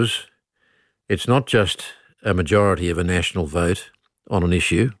 because it's not just a majority of a national vote on an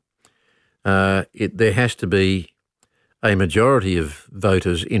issue. There has to be a majority of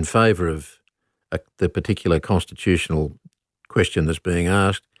voters in favour of the particular constitutional question that's being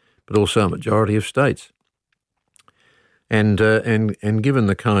asked, but also a majority of states. And given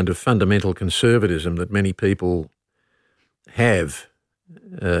the kind of fundamental conservatism that many people have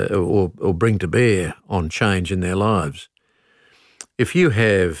or bring to bear on change in their lives, if you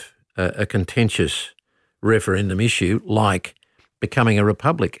have a contentious referendum issue like becoming a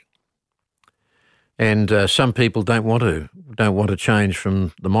republic, and some people don't want to change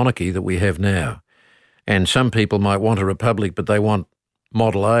from the monarchy that we have now, and some people might want a republic, but they want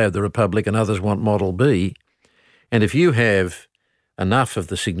Model A of the republic, and others want Model B. And if you have enough of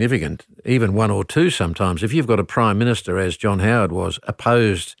the significant, even one or two sometimes, if you've got a Prime Minister, as John Howard was,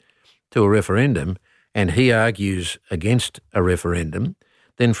 opposed to a referendum, and he argues against a referendum,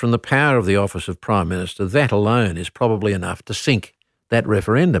 then from the power of the office of Prime Minister, that alone is probably enough to sink that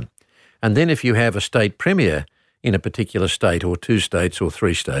referendum. And then if you have a state premier in a particular state, or 2 states or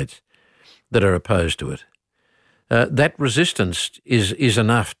 3 states that are opposed to it, that resistance is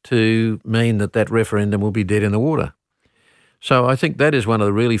enough to mean that referendum will be dead in the water. So I think that is one of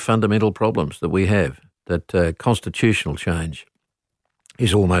the really fundamental problems that we have, that constitutional change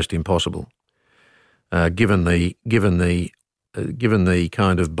is almost impossible, given the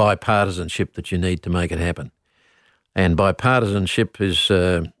kind of bipartisanship that you need to make it happen. And bipartisanship is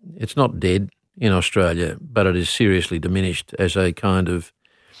it's not dead in Australia, but it is seriously diminished as a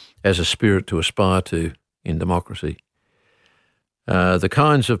spirit to aspire to in democracy. The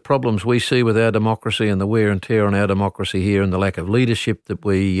kinds of problems we see with our democracy and the wear and tear on our democracy here, and the lack of leadership that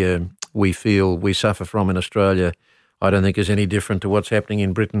we feel we suffer from in Australia, I don't think is any different to what's happening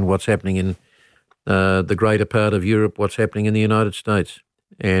in Britain, what's happening in the greater part of Europe, what's happening in the United States.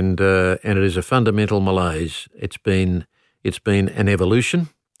 And it is a fundamental malaise. It's been an evolution,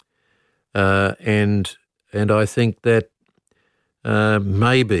 and I think that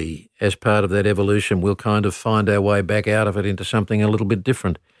maybe as part of that evolution we'll kind of find our way back out of it into something a little bit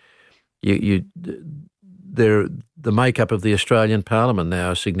different. The makeup of the Australian Parliament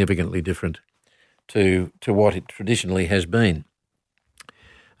now is significantly different to what it traditionally has been,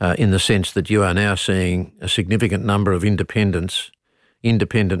 in the sense that you are now seeing a significant number of independent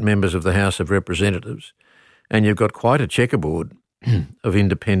members of the House of Representatives, and you've got quite a checkerboard of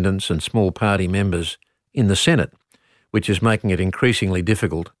independents and small party members in the Senate, which is making it increasingly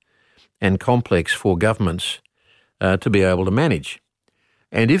difficult and complex for governments to be able to manage.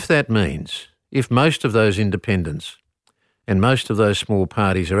 And if that means, if most of those independents and most of those small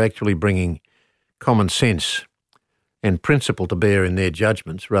parties are actually bringing common sense and principle to bear in their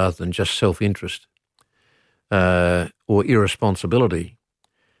judgments rather than just self-interest or irresponsibility,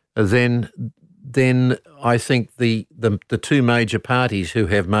 then I think the 2 major parties who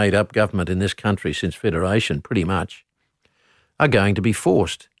have made up government in this country since Federation, pretty much, are going to be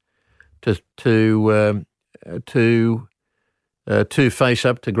forced to face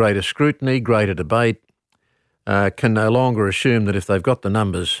up to greater scrutiny, greater debate. Can no longer assume that if they've got the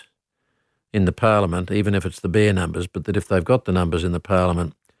numbers in the Parliament, even if it's the bare numbers, but that if they've got the numbers in the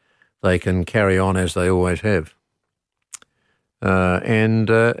Parliament, they can carry on as they always have. And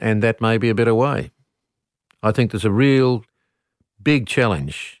that may be a better way. I think there's a real big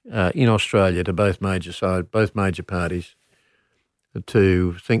challenge in Australia to both major parties,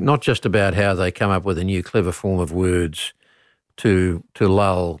 to think not just about how they come up with a new clever form of words to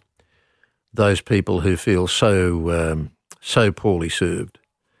lull those people who feel so poorly served,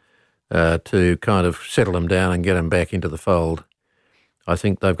 to kind of settle them down and get them back into the fold. I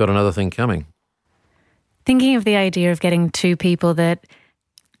think they've got another thing coming. Thinking of the idea of getting 2 people that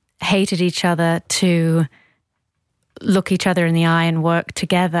hated each other to look each other in the eye and work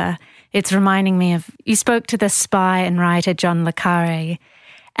together, it's reminding me of, you spoke to the spy and writer John le Carré,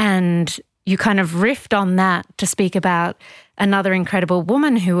 and you kind of riffed on that to speak about another incredible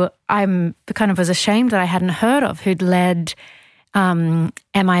woman who I'm kind of was ashamed that I hadn't heard of, who'd led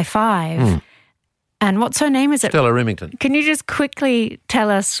MI5. And what's her name? Is it Stella Remington? Can you just quickly tell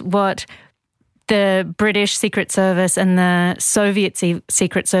us what the British Secret Service and the Soviet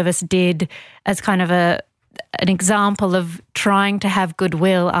Secret Service did as kind of an example of trying to have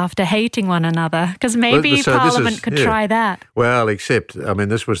goodwill after hating one another? Because maybe Parliament could try that. Well, except, I mean,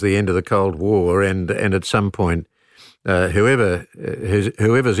 this was the end of the Cold War, and at some point,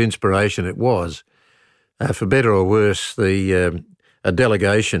 whoever's inspiration it was, for better or worse, a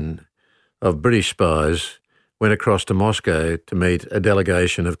delegation of British spies went across to Moscow to meet a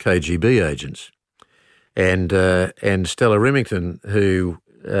delegation of KGB agents. And Stella Remington, who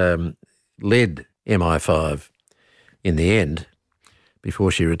led MI5 in the end,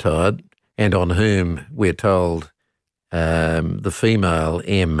 before she retired, and on whom we're told the female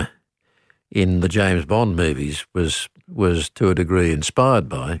M in the James Bond movies was to a degree inspired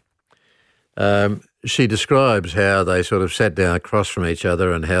by, she describes how they sort of sat down across from each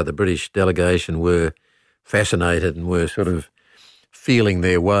other and how the British delegation were fascinated and were sort of feeling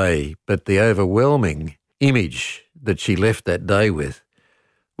their way. But the overwhelming image that she left that day with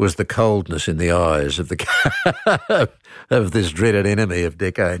was the coldness in the eyes of of this dreaded enemy of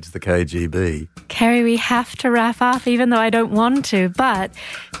decades, the KGB. Kerry, we have to wrap up, even though I don't want to, but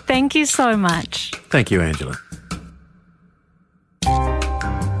thank you so much. Thank you, Angela.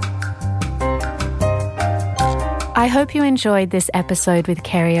 I hope you enjoyed this episode with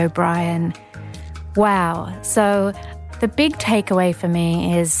Kerry O'Brien. Wow. So the big takeaway for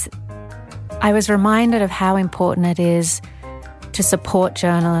me is I was reminded of how important it is to support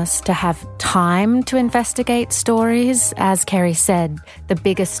journalists, to have time to investigate stories. As Kerry said, the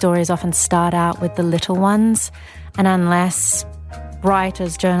biggest stories often start out with the little ones, and unless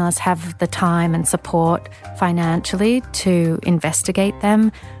writers, journalists have the time and support financially to investigate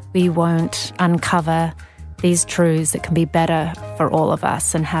them, we won't uncover these truths that can be better for all of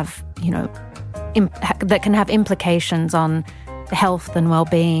us and have, that can have implications on the health and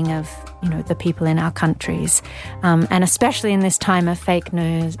well-being of, the people in our countries. And especially in this time of fake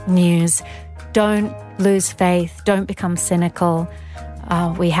news, don't lose faith, don't become cynical.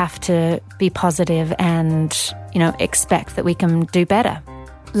 We have to be positive and, expect that we can do better.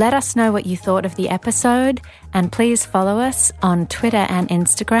 Let us know what you thought of the episode, and please follow us on Twitter and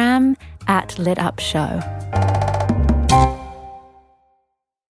Instagram @LitUpShow.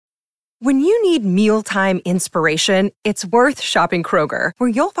 When you need mealtime inspiration, it's worth shopping Kroger, where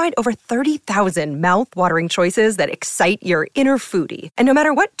you'll find over 30,000 mouth-watering choices that excite your inner foodie. And no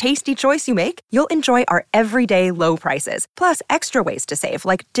matter what tasty choice you make, you'll enjoy our everyday low prices, plus extra ways to save,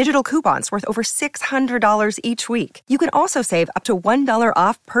 like digital coupons worth over $600 each week. You can also save up to $1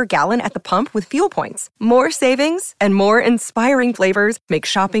 off per gallon at the pump with fuel points. More savings and more inspiring flavors make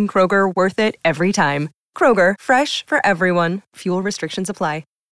shopping Kroger worth it every time. Kroger, fresh for everyone. Fuel restrictions apply.